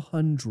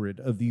 1,200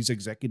 of these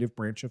executive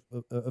branch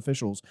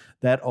officials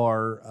that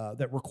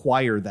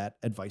require that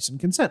advice and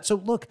consent. So,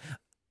 look,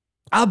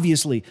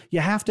 obviously, you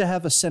have to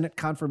have a Senate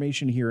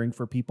confirmation hearing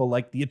for people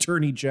like the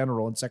Attorney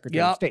General and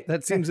Secretary of State.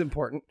 That seems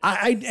important.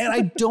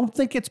 I don't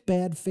think it's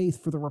bad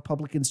faith for the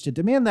Republicans to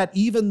demand that,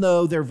 even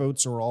though their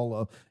votes are all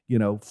a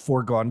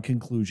foregone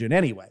conclusion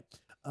anyway.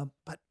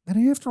 But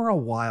after a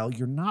while,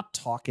 you're not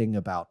talking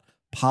about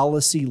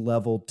policy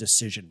level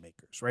decision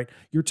makers, right?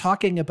 You're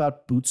talking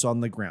about boots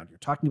on the ground. You're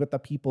talking about the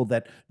people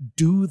that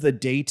do the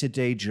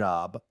day-to-day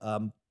job,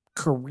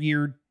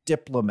 career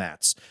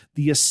diplomats,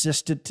 the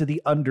assistant to the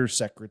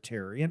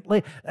undersecretary. And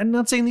I'm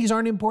not saying these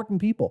aren't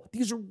important people.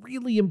 These are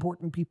really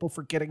important people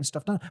for getting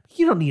stuff done.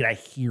 You don't need a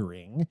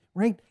hearing,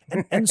 right?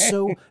 And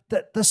so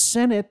the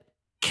Senate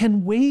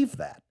can waive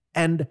that.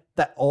 And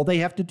that all they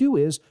have to do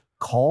is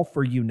call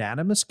for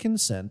unanimous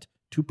consent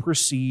to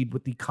proceed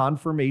with the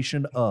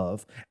confirmation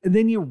of, and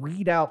then you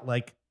read out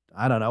like,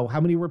 I don't know, how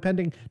many were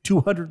pending?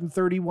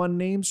 231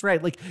 names,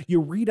 right? Like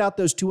you read out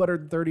those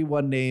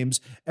 231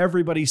 names,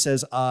 everybody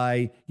says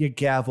aye, you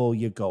gavel,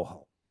 you go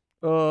home.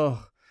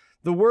 Oh,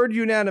 the word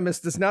unanimous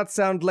does not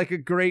sound like a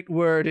great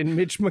word in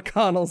Mitch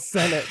McConnell's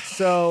Senate.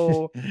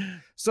 So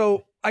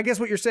I guess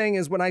what you're saying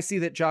is when I see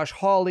that Josh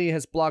Hawley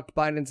has blocked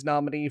Biden's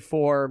nominee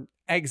for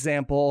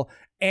example,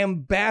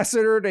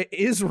 ambassador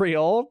to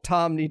Israel,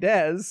 Tom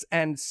Nidez,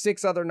 and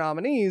 6 other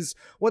nominees,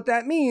 what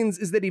that means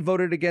is that he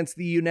voted against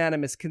the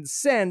unanimous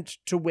consent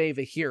to waive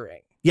a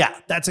hearing. Yeah,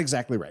 that's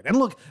exactly right. And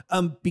look,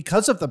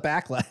 because of the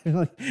backlash,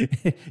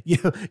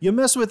 you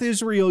mess with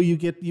Israel, you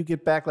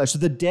get backlash. So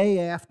the day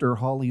after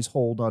Hawley's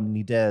hold on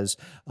Nidez,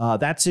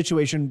 that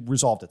situation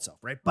resolved itself,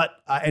 right? But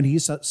and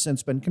he's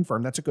since been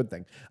confirmed. That's a good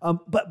thing.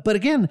 But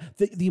again,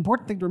 the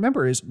important thing to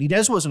remember is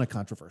Nidez wasn't a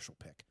controversial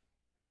pick.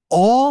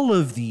 All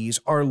of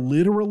these are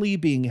literally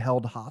being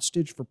held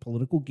hostage for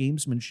political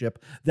gamesmanship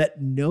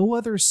that no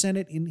other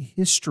Senate in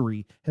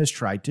history has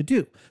tried to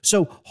do.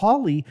 So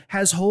Hawley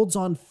has holds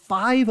on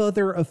 5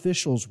 other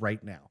officials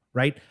right now,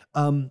 right?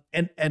 And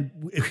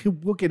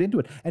we'll get into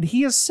it. And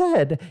he has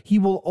said he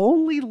will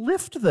only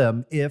lift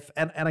them if,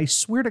 and I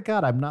swear to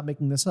God, I'm not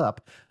making this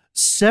up,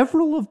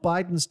 several of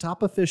Biden's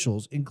top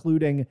officials,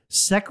 including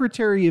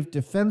Secretary of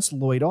Defense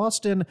Lloyd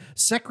Austin,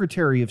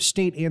 Secretary of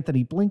State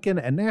Anthony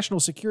Blinken, and National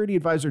Security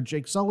Advisor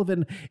Jake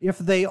Sullivan, if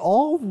they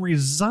all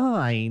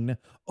resign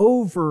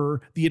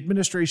over the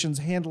administration's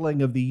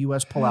handling of the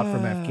U.S. pullout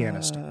from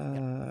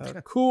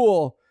Afghanistan.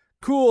 Cool,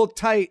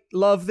 tight.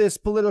 Love this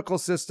political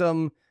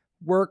system.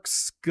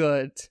 Works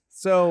good.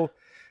 So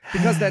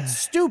because that's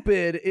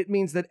stupid, it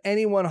means that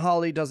anyone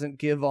Hawley doesn't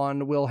give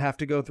on will have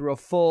to go through a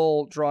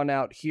full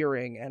drawn-out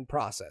hearing and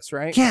process,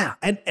 right? Yeah,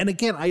 and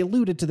again, I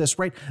alluded to this,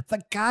 right?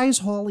 The guys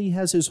Hawley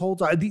has his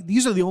holds on,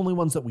 these are the only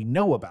ones that we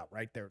know about,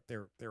 right? There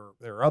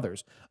are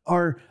others,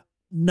 are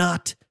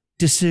not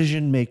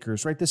decision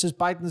makers, right? This is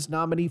Biden's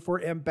nominee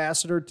for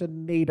ambassador to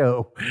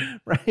NATO,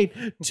 right?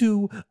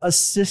 2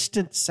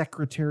 assistant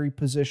secretary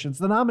positions,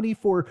 the nominee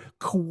for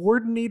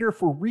coordinator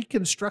for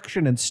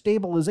reconstruction and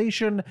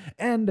stabilization,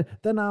 and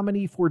the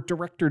nominee for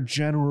director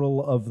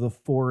general of the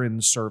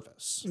Foreign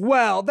Service.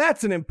 Well,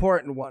 that's an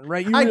important one,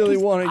 right? You really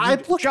want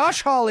to...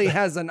 Josh Hawley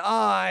has an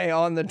eye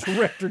on the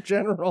director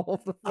general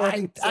of the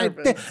Foreign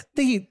Service.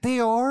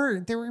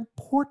 They're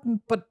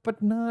important,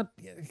 but not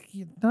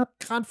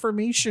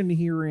confirmation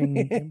hearing.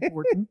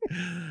 Important.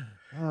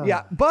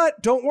 Yeah,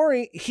 but don't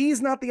worry,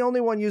 he's not the only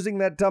one using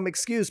that dumb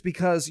excuse,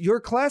 because your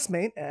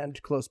classmate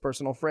and close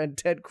personal friend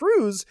Ted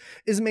Cruz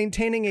is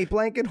maintaining a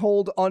blanket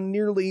hold on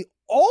nearly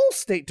all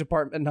State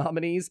Department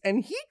nominees,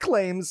 and he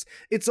claims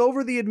it's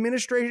over the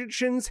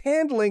administration's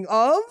handling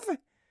of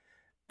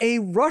a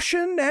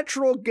Russian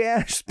natural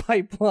gas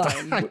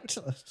pipeline,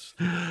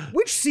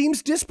 which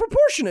seems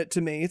disproportionate to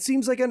me. It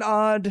seems like an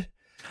odd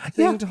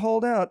thing to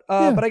hold out,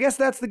 but I guess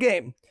that's the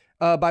game.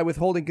 By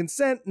withholding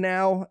consent,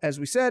 now, as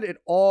we said, it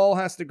all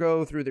has to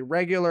go through the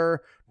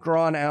regular,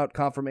 drawn-out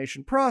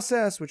confirmation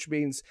process, which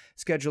means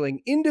scheduling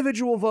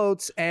individual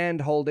votes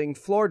and holding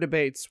floor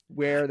debates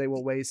where they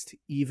will waste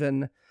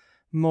even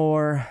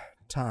more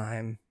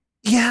time.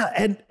 Yeah,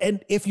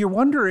 and if you're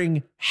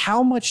wondering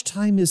how much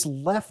time is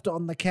left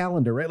on the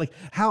calendar, right? Like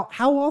how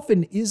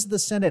often is the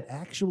Senate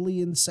actually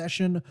in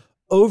session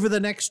over the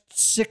next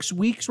 6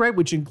 weeks, right?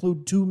 Which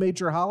include 2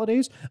 major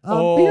holidays.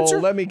 The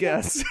answer, let me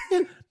guess.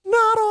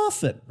 Not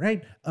often,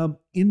 right?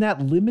 In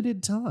that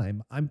limited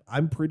time,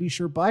 I'm pretty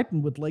sure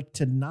Biden would like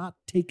to not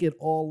take it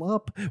all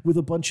up with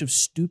a bunch of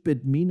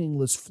stupid,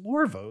 meaningless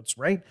floor votes,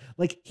 right?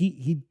 Like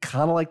he'd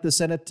kind of like the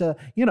Senate to,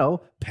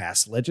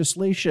 pass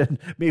legislation,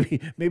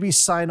 maybe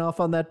sign off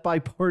on that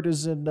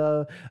bipartisan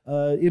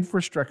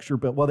infrastructure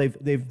bill. Well,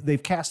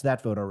 they've cast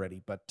that vote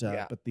already, but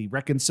the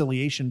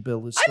reconciliation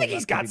bill is. I think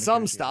he's got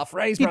some stuff,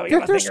 right? He's probably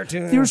got a thing or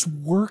two. There's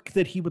work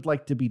that he would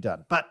like to be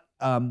done, but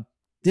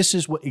this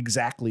is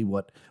exactly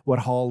what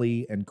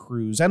Hawley and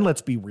Cruz, and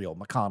let's be real,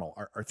 McConnell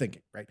are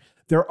thinking, right?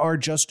 There are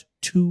just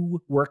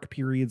 2 work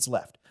periods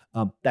left.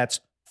 That's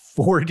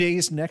 4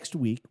 days next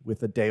week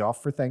with a day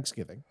off for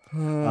Thanksgiving.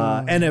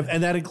 And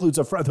that includes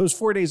those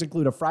 4 days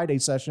include a Friday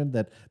session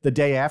that the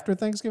day after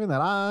Thanksgiving that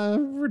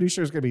I'm pretty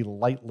sure is going to be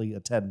lightly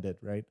attended,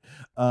 right?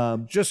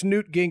 Just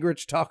Newt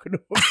Gingrich talking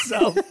to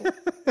himself.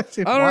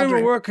 I don't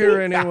even work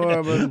here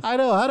anymore. But I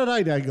know. How did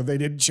I know? They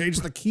didn't change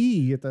the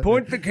key.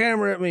 Point the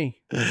camera at me.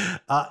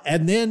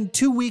 And then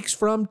 2 weeks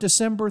from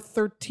December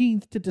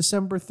 13th to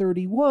December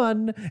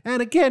 31.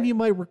 And again, you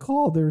might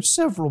recall there are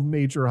several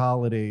major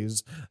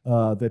holidays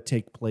that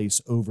take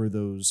place over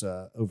those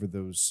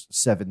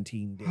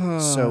 17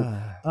 days.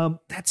 So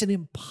that's an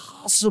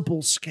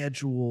impossible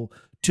schedule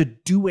to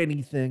do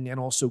anything and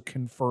also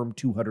confirm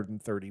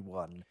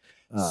 231.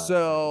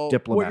 So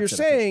what you're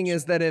saying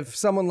is that if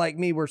someone like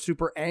me were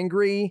super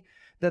angry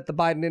that the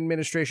Biden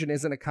administration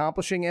isn't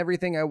accomplishing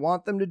everything I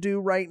want them to do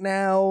right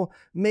now.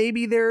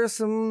 Maybe there are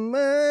some,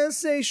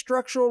 say,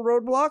 structural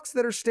roadblocks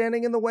that are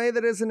standing in the way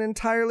that isn't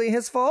entirely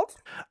his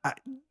fault.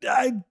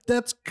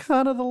 That's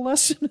kind of the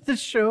lesson of the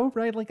show,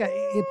 right? Like,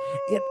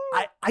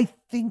 I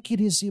think it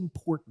is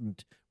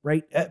important,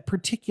 right?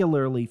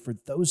 Particularly for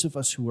those of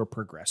us who are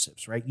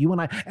progressives, right? You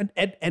and I,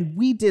 and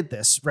we did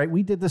this, right?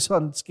 We did this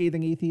on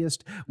Scathing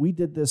Atheist. We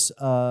did this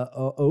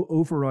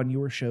over on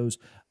your shows.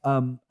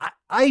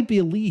 I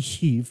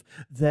believe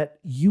that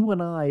you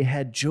and I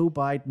had Joe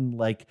Biden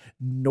like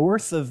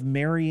north of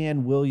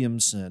Marianne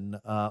Williamson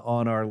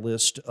on our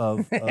list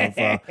of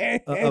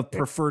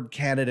preferred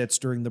candidates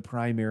during the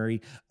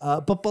primary,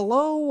 but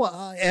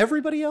below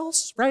everybody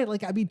else, right?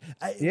 Like, I mean,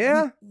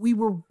 we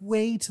were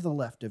way to the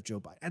left of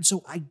Joe Biden, and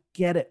so I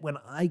get it when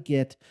I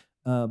get.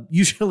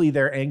 Usually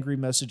they're angry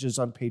messages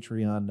on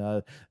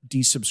Patreon,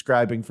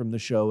 desubscribing from the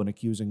show and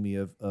accusing me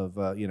of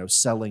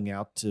selling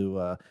out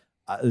to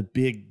a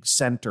big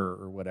center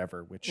or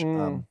whatever, which,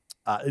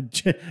 by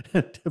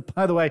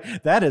the way,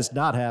 that has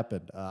not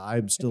happened.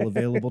 I'm still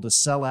available to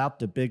sell out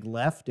to Big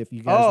Left. If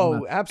you guys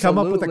want to come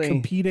up with a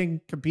competing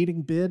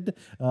bid,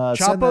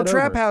 Chapo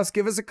Trap House,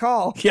 give us a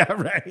call. Yeah,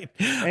 right.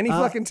 Any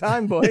fucking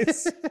time,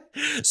 boys.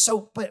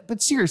 So,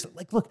 but seriously,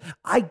 like, look,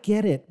 I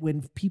get it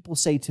when people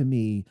say to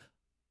me,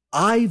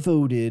 I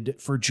voted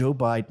for Joe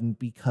Biden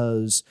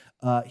because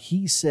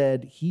he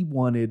said he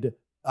wanted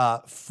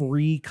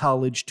free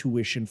college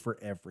tuition for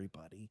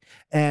everybody.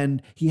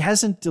 And he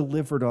hasn't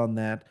delivered on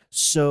that.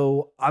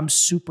 So I'm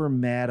super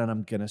mad and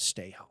I'm going to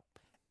stay home.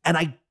 And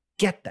I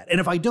get that.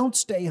 And if I don't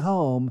stay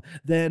home,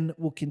 then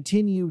we'll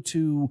continue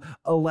to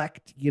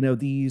elect,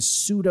 these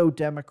pseudo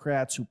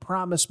Democrats who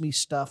promise me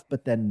stuff,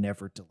 but then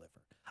never deliver.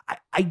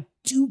 I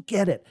do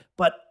get it.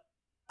 But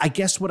I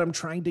guess what I'm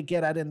trying to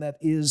get at in that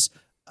is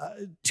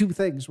two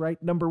things,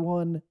 right? Number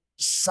one,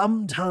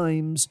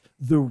 sometimes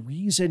the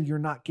reason you're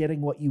not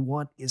getting what you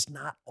want is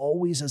not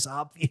always as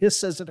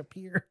obvious as it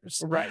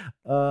appears. Right.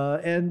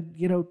 And,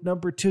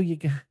 number two,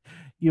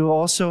 you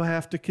also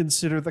have to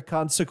consider the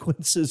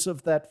consequences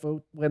of that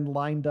vote when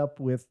lined up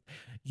with,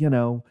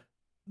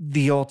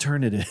 the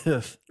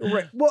alternative.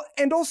 Right. Well,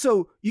 and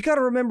also you got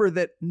to remember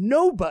that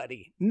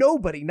nobody,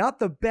 not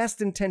the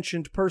best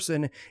intentioned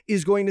person,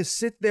 is going to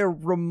sit there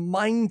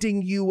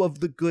reminding you of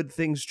the good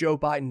things Joe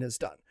Biden has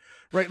done.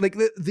 Right. Like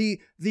the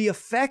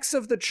effects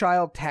of the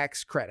child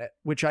tax credit,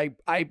 which I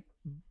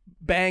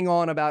bang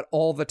on about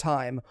all the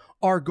time,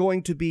 are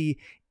going to be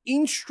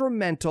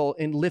instrumental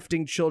in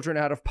lifting children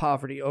out of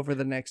poverty over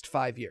the next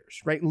 5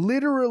 years. Right.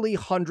 Literally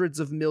hundreds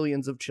of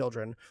millions of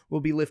children will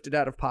be lifted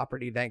out of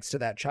poverty thanks to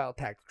that child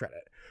tax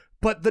credit.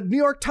 But the New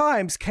York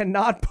Times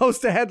cannot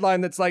post a headline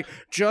that's like,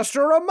 just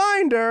a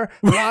reminder,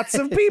 lots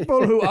of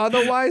people who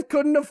otherwise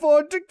couldn't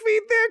afford to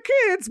feed their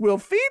kids will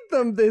feed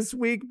them this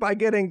week by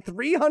getting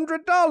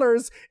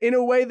 $300 in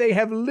a way they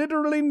have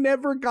literally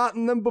never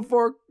gotten them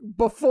before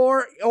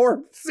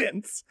or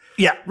since.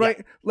 Yeah. Right.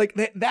 Yeah.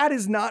 Like that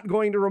is not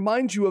going to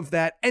remind you of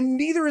that. And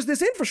neither is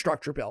this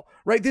infrastructure bill.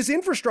 Right. This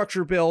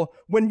infrastructure bill,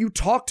 when you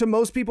talk to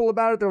most people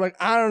about it, they're like,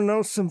 I don't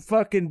know, some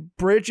fucking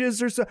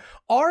bridges or so.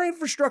 Our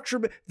infrastructure,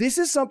 this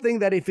is something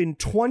that if in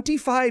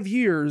 25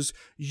 years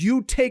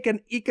you take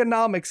an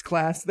economics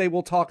class, they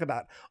will talk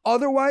about.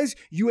 Otherwise,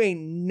 you ain't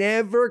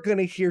never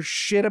gonna hear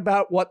shit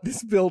about what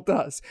this bill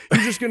does.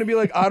 You're just gonna be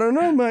like, I don't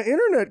know, my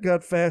internet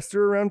got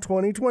faster around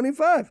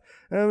 2025.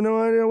 I have no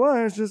idea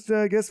why. It's just,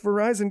 I guess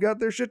Verizon got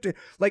their shit to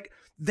like.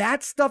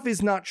 That stuff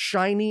is not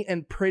shiny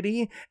and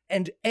pretty,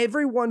 and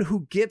everyone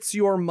who gets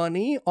your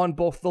money on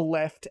both the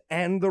left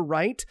and the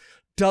right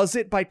does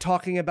it by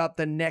talking about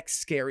the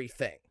next scary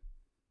thing.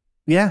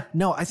 Yeah,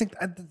 no, I think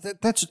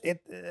that's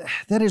it.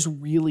 That is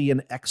really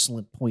an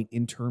excellent point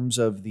in terms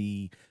of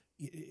the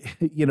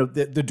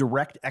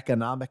direct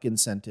economic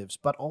incentives,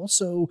 but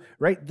also,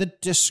 right, the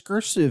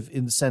discursive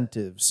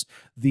incentives.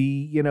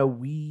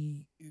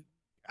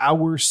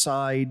 Our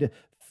side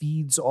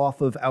feeds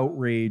off of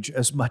outrage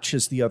as much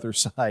as the other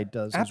side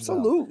does.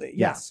 Absolutely, as well.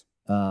 yes.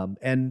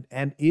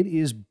 And it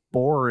is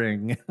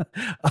boring.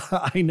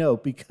 I know,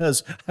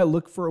 because I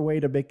look for a way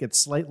to make it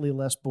slightly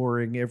less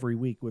boring every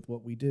week with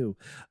what we do.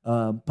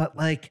 But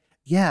like,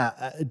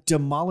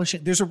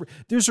 demolishing. There's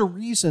a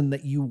reason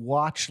that you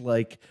watch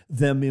like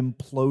them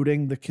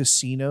imploding the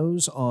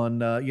casinos on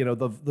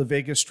the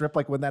Vegas Strip.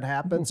 Like when that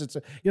happens, it's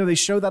they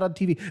show that on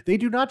TV. They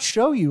do not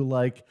show you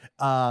like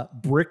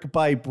brick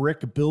by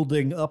brick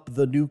building up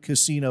the new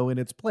casino in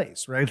its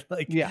place, right?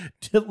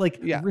 Like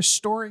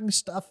restoring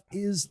stuff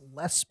is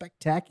less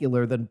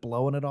spectacular than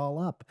blowing it all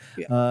up.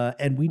 Yeah.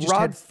 And we just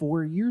had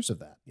 4 years of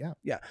that. Yeah.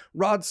 Yeah.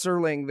 Rod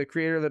Serling, the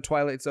creator of The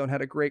Twilight Zone,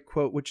 had a great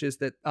quote, which is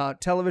that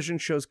television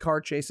shows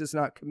car chases,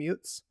 not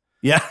commutes.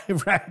 Yeah,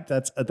 right.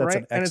 That's right? An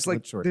excellent and it's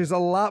like, short. There's a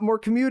lot more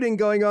commuting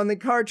going on than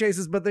car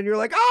chases, but then you're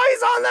like, oh,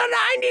 he's on the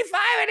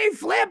 95 and he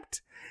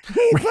flipped.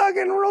 He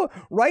fucking rolled.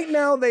 Right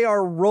now they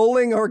are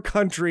rolling our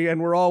country and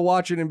we're all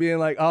watching and being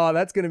like, oh,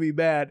 that's going to be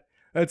bad.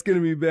 That's going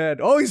to be bad.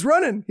 Oh, he's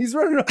running. He's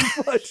running on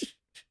foot.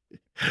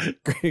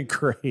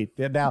 Great.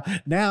 And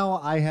now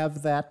I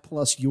have that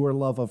plus your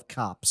love of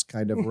cops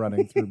kind of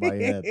running through my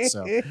head.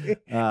 So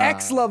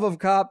Ex-love of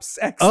cops.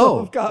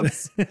 Ex-love of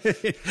cops.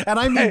 And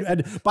I mean,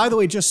 and by the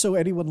way, just so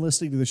anyone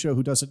listening to the show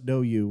who doesn't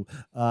know you,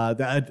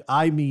 that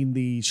I mean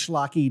the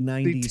schlocky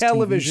 90s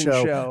television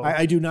TV show.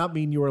 I do not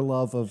mean your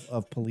love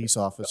of police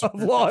officers. Of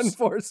law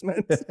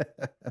enforcement.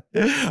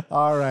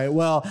 All right.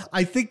 Well,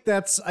 I think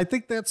that's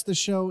the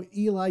show.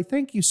 Eli,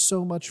 thank you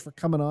so much for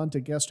coming on to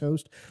guest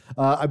host.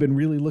 I've been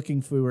really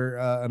looking for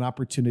an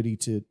opportunity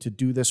to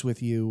do this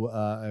with you.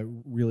 I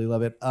really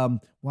love it.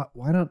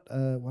 Why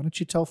don't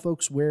you tell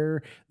folks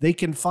where they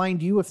can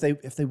find you if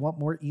they want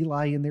more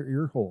Eli in their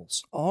ear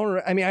holes? All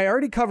right. I mean, I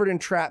already covered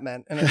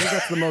Entrapment, and I think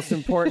that's the most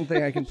important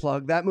thing I can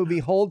plug. That movie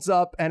holds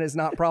up and is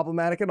not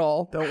problematic at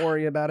all. Don't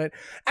worry about it.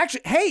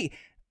 Actually, hey,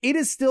 it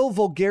is still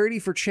Vulgarity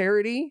for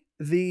Charity,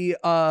 the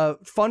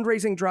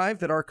fundraising drive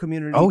that our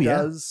community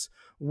does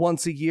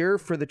once a year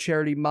for the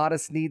charity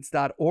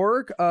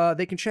modestneeds.org.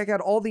 They can check out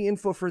all the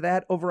info for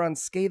that over on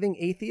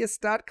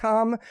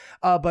scathingatheist.com.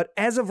 But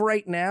as of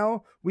right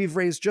now, we've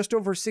raised just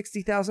over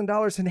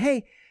 $60,000. And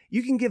hey,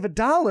 you can give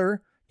 $1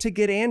 to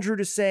get Andrew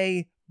to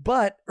say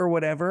but or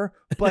whatever,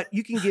 but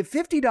you can give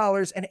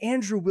 $50 and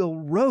Andrew will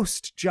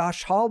roast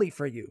Josh Hawley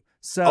for you.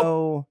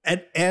 So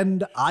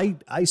and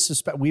I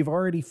suspect we've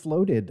already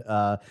floated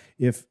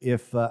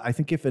if I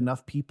think if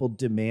enough people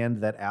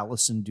demand that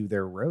Allison do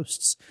their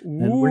roasts,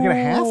 then we're gonna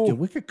have to.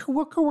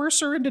 We'll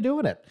coerce her into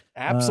doing it.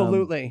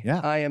 Absolutely.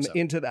 I am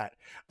into that.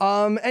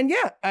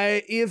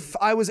 If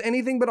I was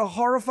anything but a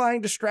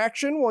horrifying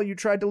distraction while you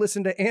tried to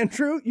listen to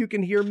Andrew, you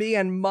can hear me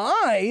and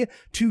my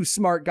two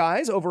smart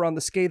guys over on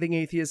the Scathing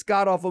Atheist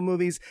God Awful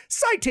Movies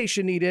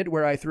Citation Needed,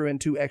 where I threw in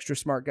 2 extra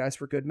smart guys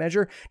for good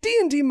measure,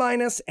 D&D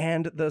Minus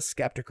and the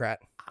Skeptocrat.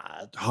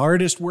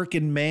 Hardest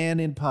working man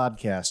in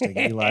podcasting,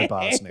 Eli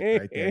Bosnick,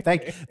 right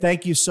there.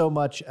 Thank you so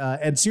much.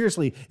 And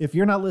seriously, if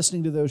you're not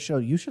listening to those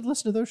shows, you should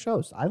listen to those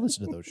shows. I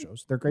listen to those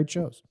shows. They're great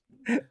shows.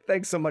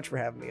 Thanks so much for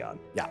having me on.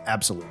 Yeah,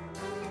 absolutely.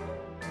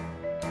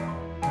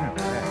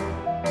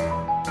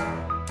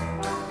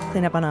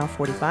 Cleanup on Aisle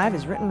 45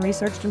 is written,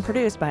 researched, and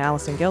produced by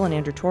Allison Gill and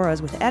Andrew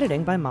Torres with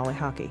editing by Molly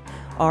Hockey.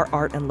 Our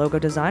art and logo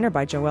design are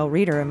by Joelle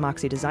Reeder and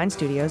Moxie Design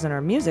Studios, and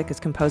our music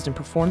is composed and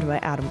performed by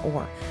Adam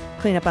Orr.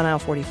 Cleanup on Aisle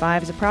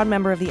 45 is a proud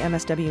member of the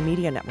MSW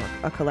Media Network,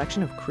 a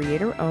collection of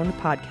creator-owned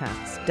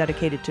podcasts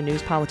dedicated to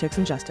news, politics,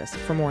 and justice.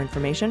 For more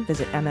information,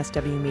 visit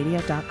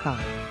mswmedia.com.